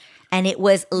Familia. And it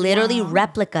was literally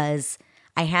replicas.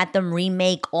 I had them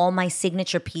remake all my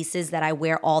signature pieces that I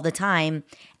wear all the time,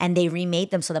 and they remade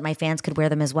them so that my fans could wear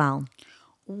them as well.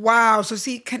 Wow. So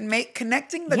see,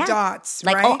 connecting the dots,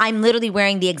 like, right? oh, I'm literally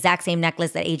wearing the exact same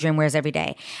necklace that Adrienne wears every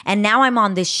day. And now I'm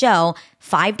on this show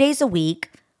 5 days a week,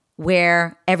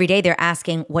 where every day they're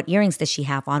asking, what earrings does she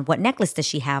have on? What necklace does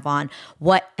she have on?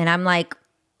 And I'm like,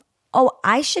 oh,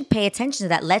 I should pay attention to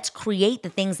that. Let's create the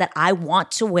things that I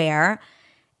want to wear,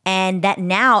 and that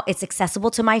now it's accessible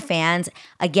to my fans.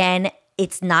 Again,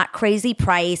 it's not crazy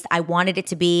priced. I wanted it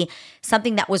to be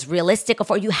something that was realistic.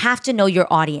 You have to know your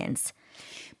audience.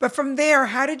 But from there,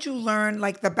 how did you learn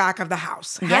like the back of the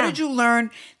house? How did you learn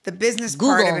the business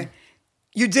part of it?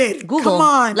 You did. Google. Come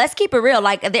on. Let's keep it real.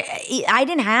 Like, I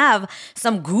didn't have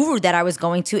some guru that I was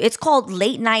going to. It's called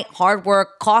late night hard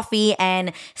work, coffee,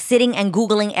 and sitting and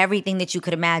Googling everything that you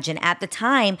could imagine. At the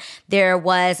time, there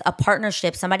was a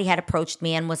partnership. Somebody had approached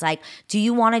me and was like, do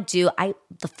you want to do...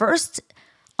 The first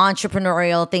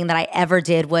entrepreneurial thing that I ever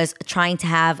did was trying to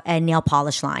have a nail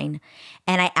polish line.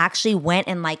 And I actually went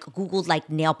and like Googled like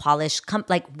nail polish,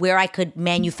 like where I could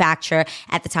manufacture.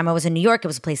 At the time I was in New York. It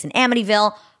was a place in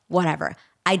Amityville. Whatever.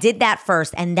 I did that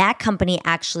first. And that company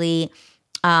actually,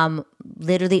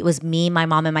 literally it was me, my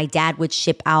mom, and my dad would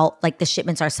ship out, like the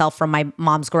shipments ourselves from my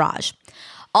mom's garage.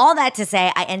 All that to say,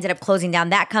 I ended up closing down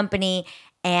that company,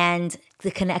 and the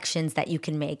connections that you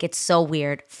can make. It's so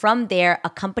weird. From there, a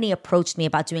company approached me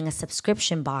about doing a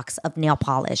subscription box of nail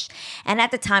polish. And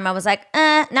at the time I was like,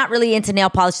 not really into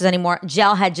nail polishes anymore.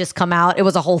 Gel had just come out. It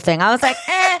was a whole thing. I was like,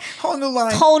 Whole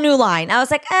new line. I was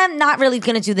like, I'm not really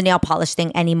going to do the nail polish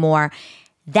thing anymore.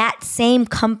 That same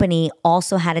company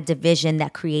also had a division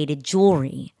that created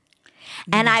jewelry.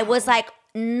 And I was like,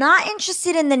 not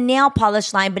interested in the nail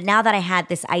polish line. But now that I had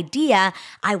this idea,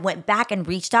 I went back and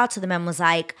reached out to them and was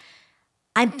like,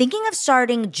 I'm thinking of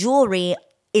starting jewelry.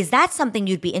 Is that something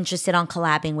you'd be interested on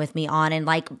collabing with me on and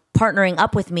like partnering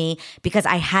up with me? Because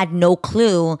I had no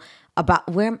clue about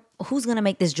who's going to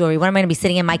make this jewelry. When am I going to be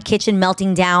sitting in my kitchen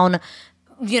melting down,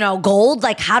 gold?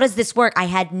 Like, how does this work? I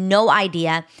had no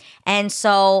idea. And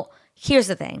so here's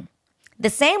the thing. The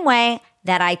same way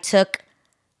that I took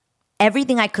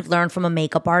everything I could learn from a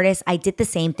makeup artist, I did the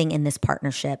same thing in this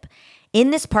partnership.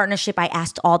 In this partnership, I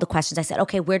asked all the questions. I said,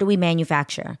 okay, where do we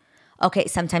manufacture? Okay,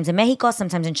 sometimes in Mexico,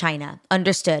 sometimes in China.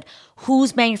 Understood.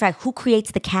 Who's manufacturing? Who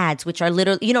creates the CADs, which are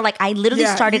literally, I literally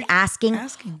started asking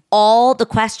all the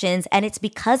questions. And it's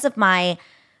because of my,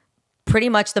 pretty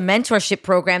much the mentorship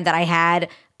program that I had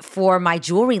for my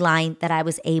jewelry line that I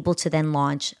was able to then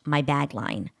launch my bag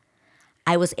line.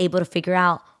 I was able to figure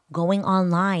out going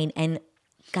online and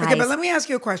guys. Okay, but let me ask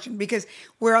you a question, because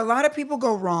where a lot of people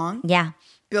go wrong. Yeah.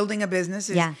 building a business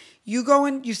is you go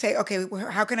and you say, okay,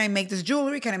 how can I make this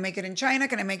jewelry? Can I make it in China?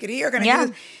 Can I make it here? Can I do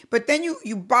this? But then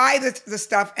you buy the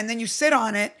stuff and then you sit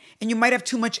on it and you might have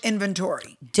too much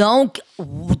inventory. Do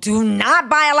not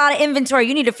buy a lot of inventory.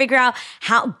 You need to figure out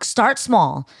start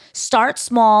small. Start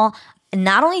small.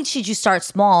 Not only should you start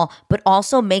small, but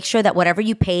also make sure that whatever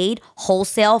you paid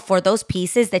wholesale for those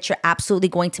pieces, that you're absolutely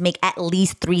going to make at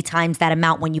least 3 times that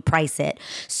amount when you price it.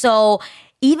 So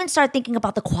even start thinking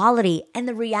about the quality. And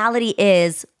the reality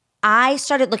is, I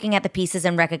started looking at the pieces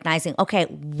and recognizing, okay,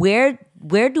 where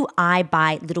do I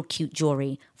buy little cute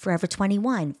jewelry? Forever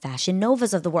 21, Fashion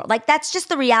Novas of the world. Like, that's just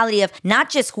the reality of not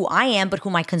just who I am, but who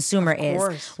my consumer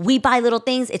is. We buy little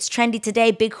things. It's trendy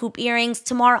today, big hoop earrings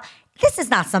tomorrow. This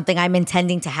is not something I'm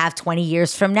intending to have 20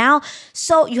 years from now.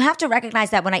 So you have to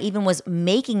recognize that when I even was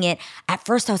making it, at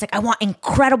first I was like, I want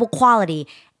incredible quality.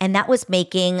 And that was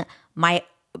making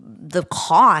the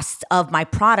cost of my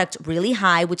product really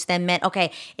high, which then meant,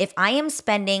 okay, if I am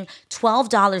spending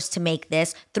 $12 to make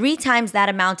this, 3 times that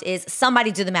amount is,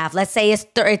 somebody do the math. Let's say it's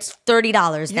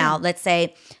 $30 now. Let's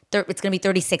say it's going to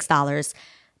be $36.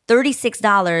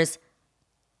 $36,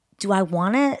 do I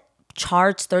want to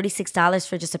charge $36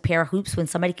 for just a pair of hoops when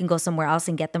somebody can go somewhere else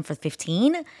and get them for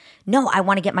 $15? No, I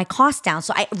want to get my cost down.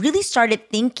 So I really started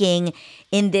thinking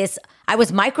in this, I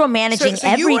was micromanaging so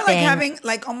everything. You were like having,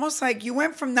 like, almost like you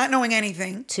went from not knowing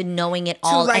anything to knowing it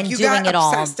all, to, like, and you doing got it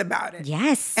all. obsessed about it.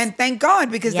 Yes. And thank God,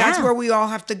 because that's where we all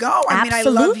have to go. I mean, I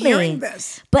Absolutely. love hearing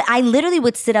this. But I literally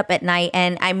would sit up at night,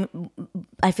 and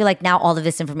I feel like now all of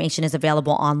this information is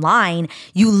available online.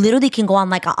 You literally can go on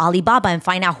like Alibaba and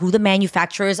find out who the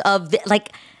manufacturers of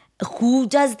who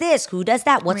does this, who does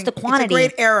that, what's the quantity.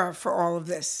 It's a great era for all of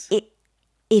this.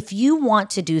 If you want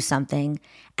to do something,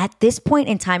 at this point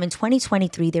in time in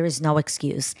 2023, there is no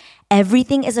excuse.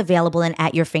 Everything is available and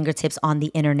at your fingertips on the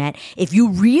internet. If you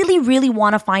really, really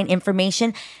want to find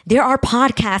information, there are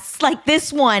podcasts like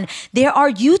this one. There are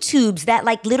YouTubes that,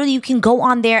 like, literally you can go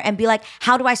on there and be like,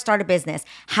 how do I start a business?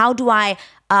 How do I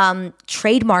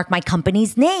trademark my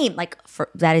company's name?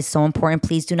 That is so important.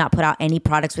 Please do not put out any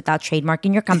products without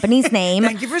trademarking your company's name.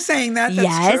 Thank you for saying that.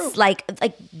 That's true. Like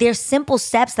there's simple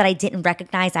steps that I didn't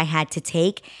recognize I had to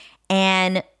take.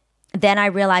 And then I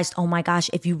realized, oh my gosh,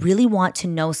 if you really want to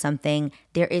know something,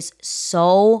 there is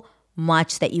so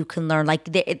much that you can learn. Like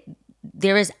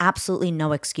there is absolutely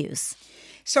no excuse.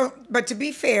 So, but to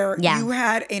be fair, you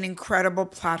had an incredible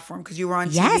platform because you were on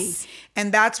TV.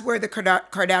 And that's where the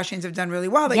Kardashians have done really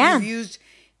well. That you've used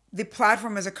the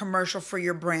platform as a commercial for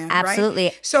your brand, Absolutely.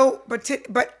 Right? So,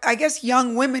 but I guess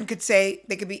young women could say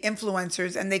they could be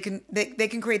influencers and they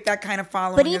can create that kind of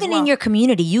following. But even in your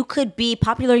community, you could be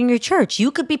popular in your church.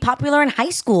 You could be popular in high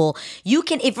school. You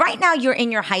can, if right now you're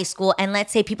in your high school and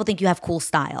let's say people think you have cool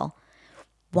style,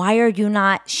 why are you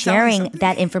not sharing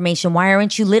that information? Why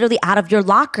aren't you literally out of your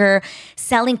locker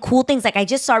selling cool things? Like I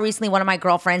just saw recently, one of my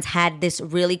girlfriends had this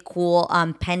really cool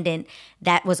pendant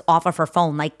that was off of her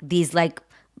phone. Like these like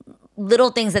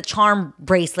little things, that charm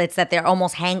bracelets that they're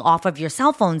almost hang off of your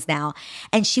cell phones now.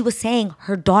 And she was saying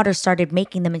her daughter started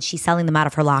making them and she's selling them out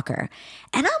of her locker.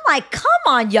 And I'm like, come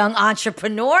on, young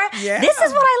entrepreneur. Yeah. This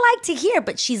is what I like to hear.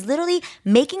 But she's literally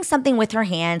making something with her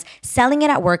hands, selling it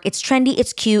at work. It's trendy,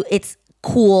 it's cute, it's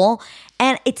cool.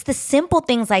 And it's the simple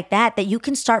things like that you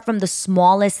can start from the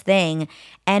smallest thing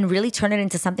and really turn it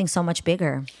into something so much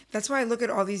bigger. That's why I look at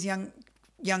all these young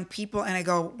people and I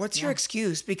go, what's your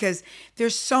excuse? Because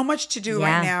there's so much to do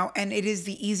right now and it is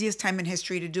the easiest time in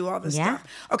history to do all this stuff.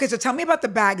 Okay, so tell me about the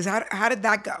bags. How did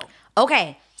that go?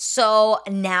 Okay, so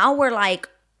now we're like,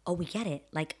 oh, we get it.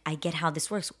 Like, I get how this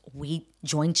works. We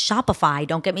joined Shopify.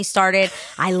 Don't get me started.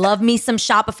 I love me some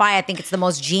Shopify. I think it's the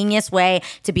most genius way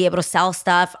to be able to sell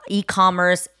stuff.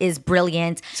 E-commerce is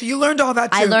brilliant. So you learned all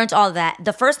that too? I learned all that.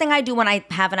 The first thing I do when I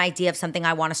have an idea of something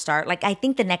I want to start, like I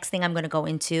think the next thing I'm going to go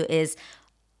into is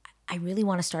I really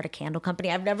want to start a candle company.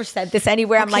 I've never said this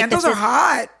anywhere. I'm like, candles are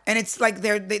hot, and it's like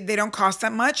they don't cost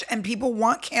that much, and people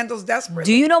want candles desperately.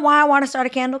 Do you know why I want to start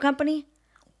a candle company?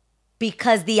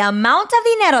 Because the amount of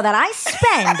dinero that I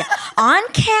spend on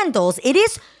candles, it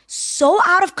is so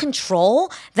out of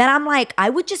control that I'm like, I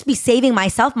would just be saving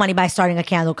myself money by starting a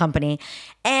candle company.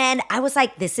 And I was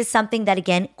like, this is something that,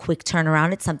 again, quick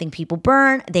turnaround. It's something people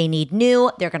burn. They need new.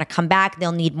 They're going to come back.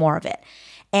 They'll need more of it.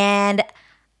 And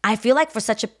I feel like for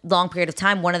such a long period of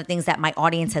time, one of the things that my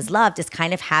audience has loved is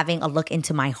kind of having a look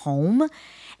into my home.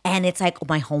 And it's like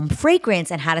my home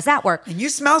fragrance. And how does that work? And you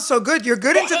smell so good. You're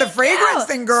good into the fragrance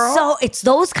thing, girl. So it's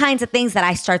those kinds of things that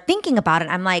I start thinking about. And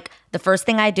I'm like, the first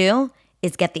thing I do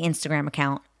is get the Instagram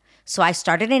account. So I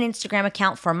started an Instagram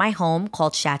account for my home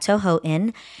called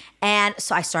Bailon-Houghton. And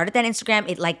so I started that Instagram.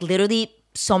 It like literally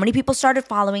so many people started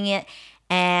following it.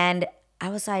 And I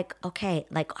was like, okay,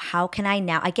 like how can I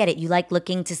now? I get it. You like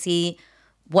looking to see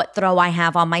what throw I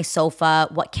have on my sofa,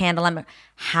 what candle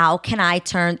how can I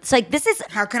turn? It's like, this is.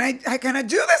 How can I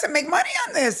do this and make money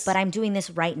on this? But I'm doing this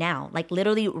right now. Like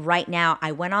literally right now,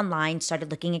 I went online,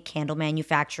 started looking at candle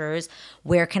manufacturers.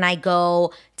 Where can I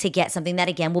go to get something that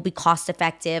again will be cost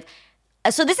effective?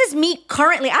 So this is me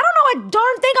currently. I don't know a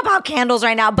darn thing about candles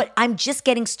right now, but I'm just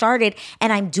getting started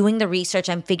and I'm doing the research.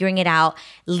 I'm figuring it out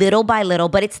little by little,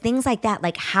 but it's things like that.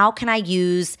 Like how can I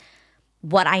use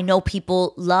what I know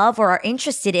people love or are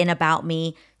interested in about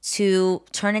me to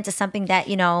turn into something that,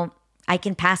 you know, I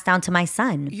can pass down to my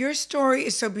son. Your story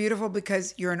is so beautiful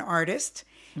because you're an artist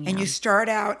and you start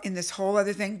out in this whole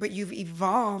other thing, but you've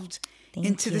evolved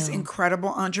into this incredible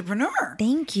entrepreneur.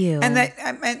 Thank you.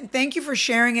 And thank you for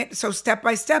sharing it so step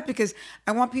by step, because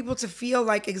I want people to feel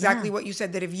like exactly what you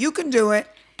said, that if you can do it.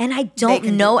 And I don't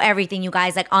know everything, you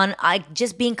guys. Like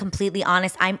just being completely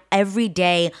honest, I'm every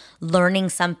day learning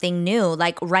something new.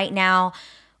 Like right now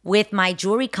with my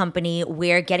jewelry company,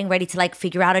 we're getting ready to like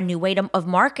figure out a new way of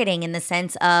marketing, in the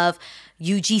sense of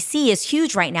UGC is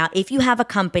huge right now. If you have a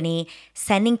company,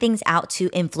 sending things out to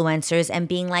influencers and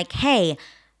being like, hey,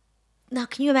 now,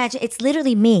 can you imagine? It's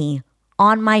literally me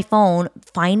on my phone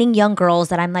finding young girls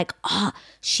that I'm like, oh,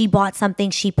 she bought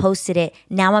something, she posted it.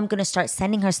 Now I'm going to start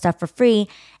sending her stuff for free,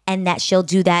 and that she'll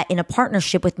do that in a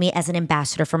partnership with me as an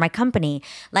ambassador for my company.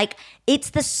 Like,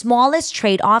 it's the smallest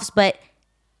trade-offs, but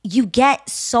you get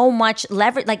so much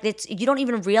leverage. Like, you don't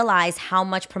even realize how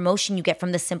much promotion you get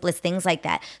from the simplest things like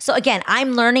that. So again,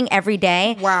 I'm learning every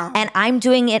day. Wow. And I'm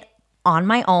doing it on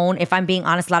my own. If I'm being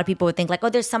honest, a lot of people would think like, oh,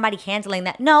 there's somebody handling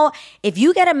that. No, if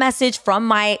you get a message from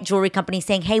my jewelry company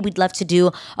saying, hey, we'd love to do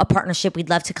a partnership, we'd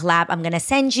love to collab, I'm going to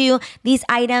send you these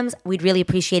items, we'd really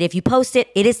appreciate it if you post it.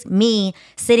 It is me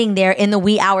sitting there in the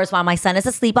wee hours while my son is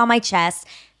asleep on my chest,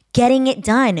 getting it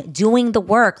done, doing the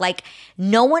work. Like,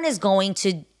 no one is going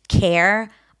to care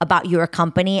about your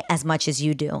company as much as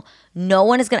you do. No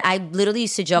one is going to, I literally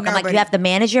used to joke, I'm like, you have to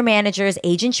manage your managers,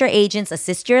 agent your agents,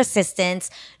 assist your assistants.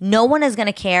 No one is going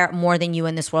to care more than you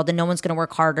in this world, and no one's going to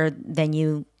work harder than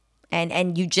you.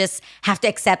 And you just have to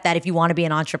accept that if you want to be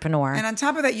an entrepreneur. And on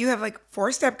top of that, you have like 4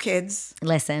 stepkids.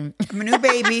 Listen. A new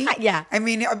baby. Yeah. I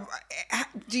mean,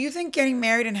 do you think getting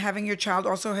married and having your child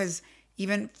also has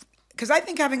even... Because I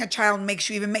think having a child makes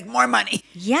you even make more money.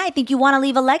 Yeah, I think you want to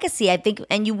leave a legacy. I think,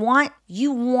 and you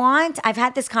want, I've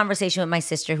had this conversation with my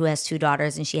sister who has 2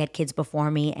 daughters, and she had kids before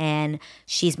me, and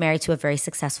she's married to a very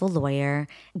successful lawyer,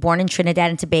 born in Trinidad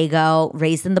and Tobago,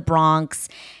 raised in the Bronx,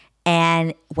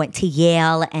 and went to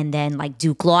Yale and then like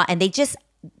Duke Law. And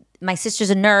my sister's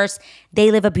a nurse.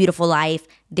 They live a beautiful life.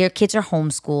 Their kids are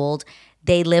homeschooled.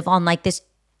 They live on like this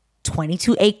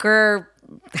 22-acre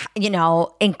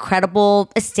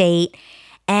incredible estate.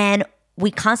 And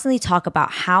we constantly talk about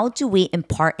how do we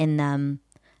impart in them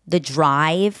the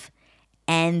drive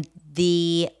and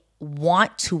the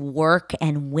want to work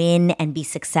and win and be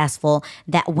successful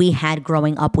that we had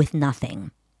growing up with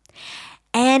nothing.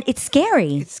 And it's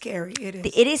scary. It's scary. It is.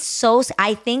 It is so,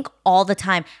 I think all the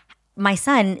time, my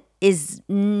son is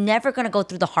never going to go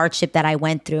through the hardship that I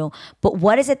went through. But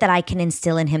what is it that I can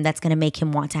instill in him that's going to make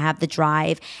him want to have the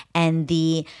drive and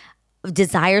the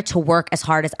desire to work as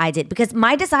hard as I did? Because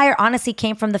my desire honestly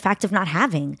came from the fact of not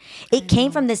having. It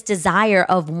came from this desire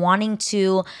of wanting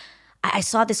to, I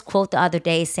saw this quote the other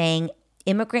day saying,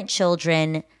 immigrant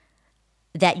children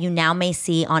that you now may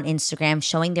see on Instagram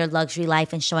showing their luxury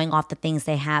life and showing off the things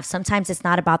they have. Sometimes it's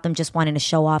not about them just wanting to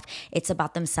show off. It's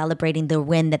about them celebrating the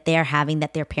win that they're having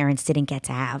that their parents didn't get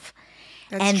to have.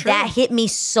 That's true. That hit me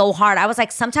so hard. I was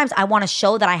like, sometimes I want to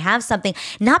show that I have something,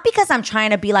 not because I'm trying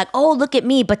to be like, oh, look at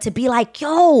me, but to be like,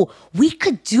 yo, we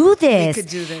could do this. We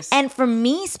could do this. And for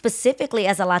me specifically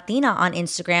as a Latina on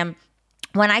Instagram,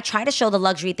 when I try to show the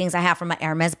luxury things I have, from an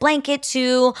Hermes blanket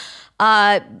to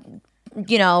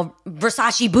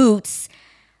Versace boots,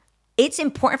 it's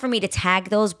important for me to tag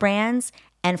those brands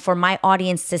and for my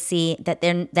audience to see that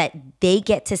they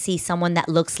get to see someone that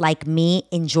looks like me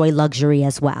enjoy luxury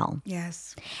as well.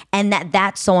 Yes. And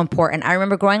that's so important. I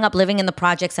remember growing up living in the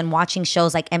projects and watching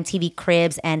shows like MTV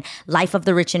Cribs and Life of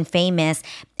the Rich and Famous,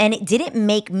 and it didn't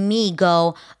make me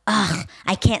go, ugh,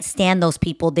 I can't stand those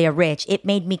people, they're rich. It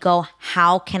made me go,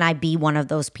 how can I be one of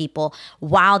those people?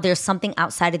 Wow, there's something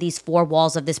outside of these 4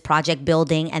 walls of this project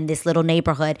building and this little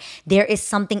neighborhood. There is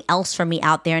something else for me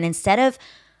out there. And instead of,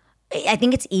 I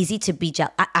think it's easy to be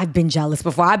jealous. I've been jealous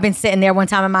before. I've been sitting there one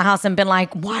time in my house and been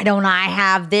like, why don't I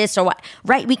have this or what?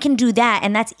 Right? We can do that.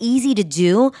 And that's easy to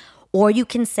do. Or you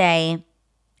can say,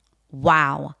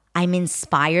 wow, I'm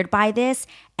inspired by this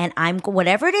and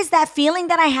whatever it is, that feeling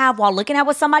that I have while looking at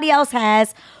what somebody else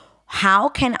has, how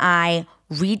can I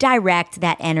redirect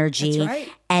that energy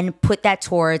and put that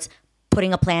towards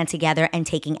putting a plan together and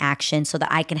taking action so that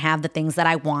I can have the things that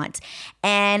I want.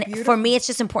 And for me, it's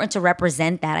just important to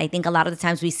represent that. I think a lot of the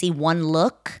times we see one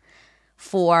look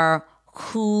for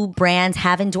who brands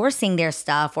have endorsing their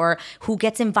stuff or who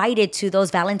gets invited to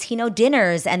those Valentino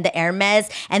dinners and the Hermes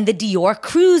and the Dior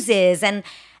cruises. And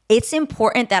it's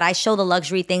important that I show the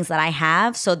luxury things that I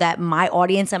have so that my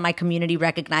audience and my community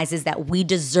recognizes that we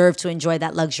deserve to enjoy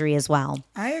that luxury as well.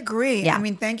 I agree. Yeah. I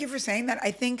mean, thank you for saying that.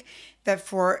 I think that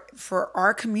for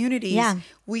our communities,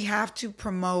 we have to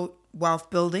promote wealth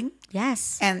building.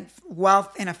 Yes. And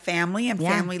wealth in a family and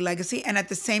family legacy. And at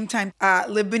the same time,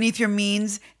 live beneath your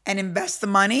means and invest the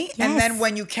money. Yes. And then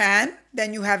when you can,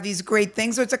 then you have these great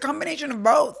things. So it's a combination of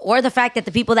both. Or the fact that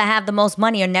the people that have the most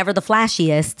money are never the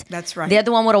flashiest. That's right. They're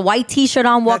the one with a white t-shirt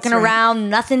on walking around,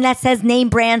 nothing that says name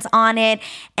brands on it.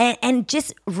 And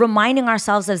just reminding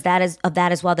ourselves of that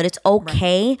as well, that it's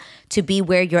okay to be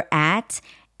where you're at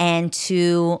and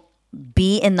to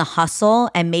be in the hustle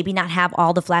and maybe not have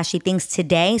all the flashy things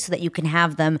today so that you can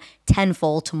have them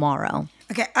tenfold tomorrow.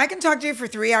 Okay, I can talk to you for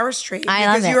 3 hours straight.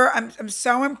 I love it. I'm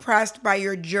so impressed by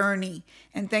your journey.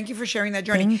 And thank you for sharing that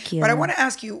journey. Thank you. But I want to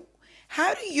ask you,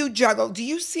 how do you juggle? Do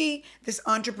you see this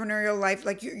entrepreneurial life?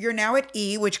 Like you're now at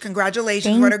E, which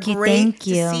congratulations. What a great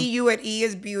to see you at E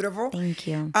is beautiful. Thank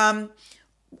you.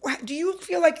 Do you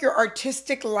feel like your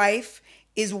artistic life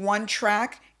is one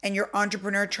track and your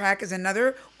entrepreneur track is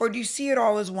another? Or do you see it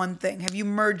all as one thing? Have you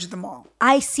merged them all?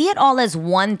 I see it all as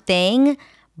one thing,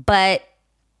 but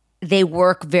they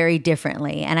work very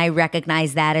differently. And I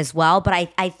recognize that as well. But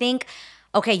I think,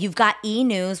 okay, you've got E!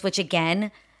 News, which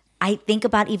again, I think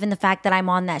about even the fact that I'm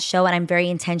on that show and I'm very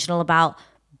intentional about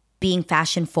being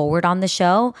fashion forward on the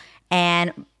show.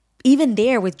 And even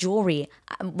there with jewelry,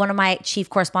 one of my chief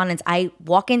correspondents, I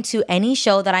walk into any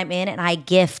show that I'm in and I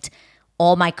gift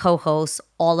all my co-hosts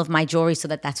all of my jewelry so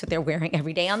that that's what they're wearing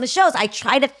every day on the shows. I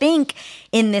try to think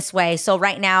in this way. So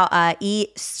right now, E!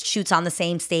 shoots on the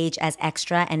same stage as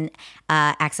Extra and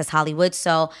Access Hollywood.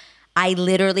 So I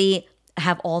literally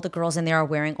have all the girls in there are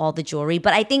wearing all the jewelry.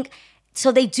 But I think,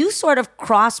 so they do sort of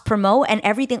cross promote and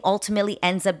everything ultimately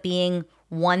ends up being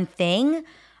one thing.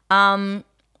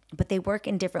 But they work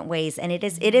in different ways. And it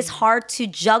is hard to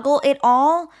juggle it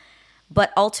all.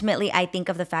 But ultimately, I think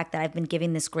of the fact that I've been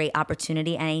given this great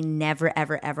opportunity and I never,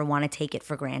 ever, ever want to take it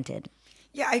for granted.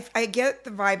 Yeah, I get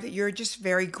the vibe that you're just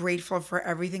very grateful for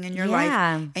everything in your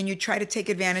life. And you try to take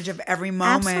advantage of every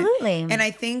moment. Absolutely. And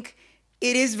I think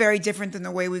it is very different than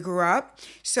the way we grew up.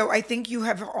 So I think you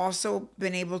have also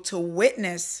been able to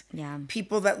witness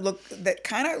people that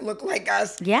kind of look like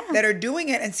us that are doing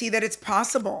it and see that it's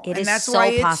possible. And that's why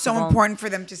it's so important for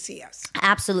them to see us.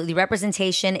 Absolutely.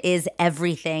 Representation is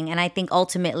everything. And I think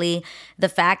ultimately the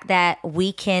fact that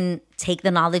we can take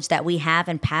the knowledge that we have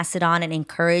and pass it on and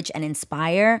encourage and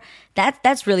inspire,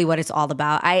 that's really what it's all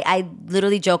about. I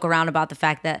literally joke around about the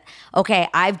fact that, okay,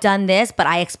 I've done this, but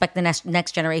I expect the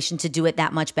next generation to do it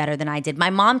that much better than I did.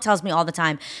 My mom tells me all the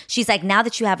time, she's like, now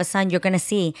that you have a son, you're going to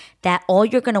see that all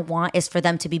you're going to want is for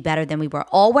them to be better than we were.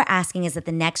 All we're asking is that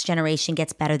the next generation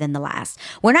gets better than the last.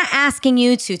 We're not asking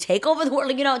you to take over the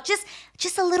world,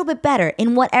 just a little bit better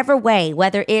in whatever way,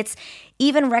 whether it's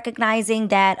even recognizing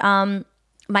that,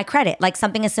 my credit, like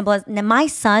something as simple as my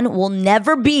son will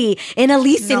never be in a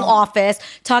leasing office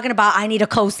talking about I need a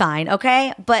cosign,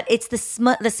 okay? But it's the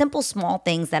simple small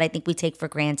things that I think we take for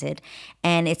granted,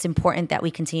 and it's important that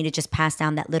we continue to just pass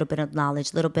down that little bit of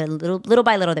knowledge, little by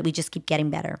little, that we just keep getting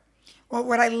better. Well,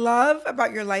 what I love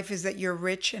about your life is that you're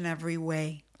rich in every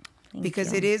way,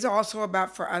 because it is also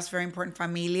about, for us, very important,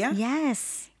 familia.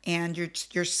 Yes. And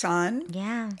your son.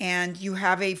 Yeah. And you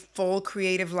have a full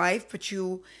creative life, but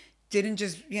you didn't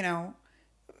just,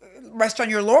 rest on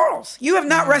your laurels. You have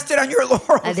not rested on your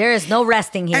laurels. There is no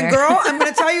resting here. And girl, I'm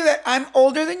going to tell you that I'm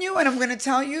older than you, and I'm going to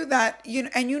tell you that,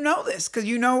 and you know this, because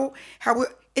you know how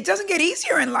it doesn't get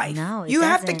easier in life. No, you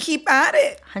have to keep at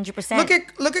it. 100%.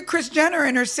 Look at Kris Jenner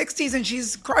in her 60s, and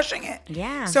she's crushing it.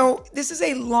 Yeah. So this is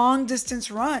a long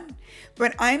distance run,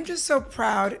 but I'm just so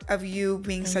proud of you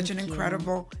being such an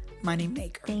incredible money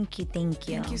maker. Thank you. Thank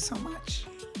you so much.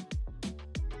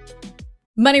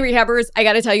 Money Rehabbers, I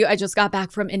gotta tell you, I just got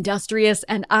back from Industrious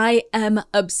and I am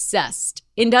obsessed.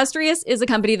 Industrious is a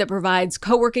company that provides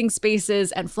co-working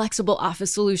spaces and flexible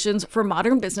office solutions for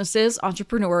modern businesses,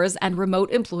 entrepreneurs, and remote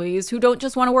employees who don't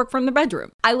just want to work from their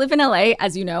bedroom. I live in LA,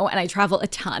 as you know, and I travel a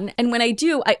ton. And when I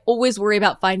do, I always worry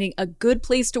about finding a good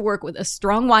place to work with a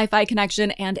strong Wi-Fi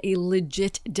connection and a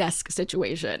legit desk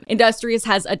situation. Industrious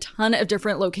has a ton of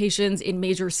different locations in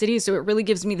major cities, so it really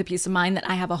gives me the peace of mind that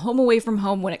I have a home away from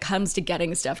home when it comes to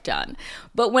getting stuff done.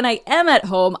 But when I am at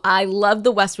home, I love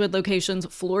the Westwood location's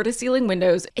floor-to-ceiling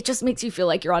windows. It just makes you feel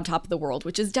like you're on top of the world,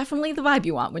 which is definitely the vibe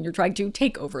you want when you're trying to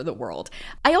take over the world.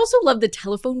 I also love the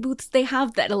telephone booths they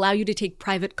have that allow you to take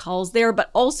private calls there, but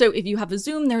also if you have a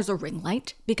Zoom, there's a ring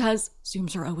light because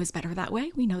Zooms are always better that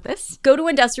way. We know this. Go to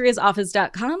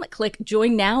industriousoffice.com, click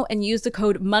join now, and use the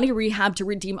code MONEYREHAB to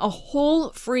redeem a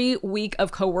whole free week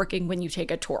of co-working when you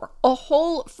take a tour. A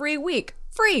whole free week.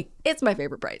 Free. It's my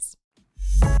favorite price.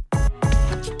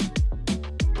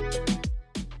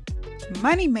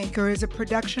 Moneymaker is a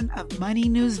production of Money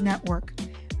News Network.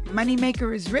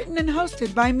 Moneymaker is written and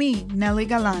hosted by me, Nelly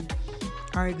Galan.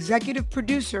 Our executive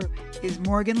producer is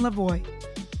Morgan Lavoie.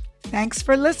 Thanks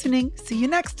for listening. See you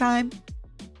next time.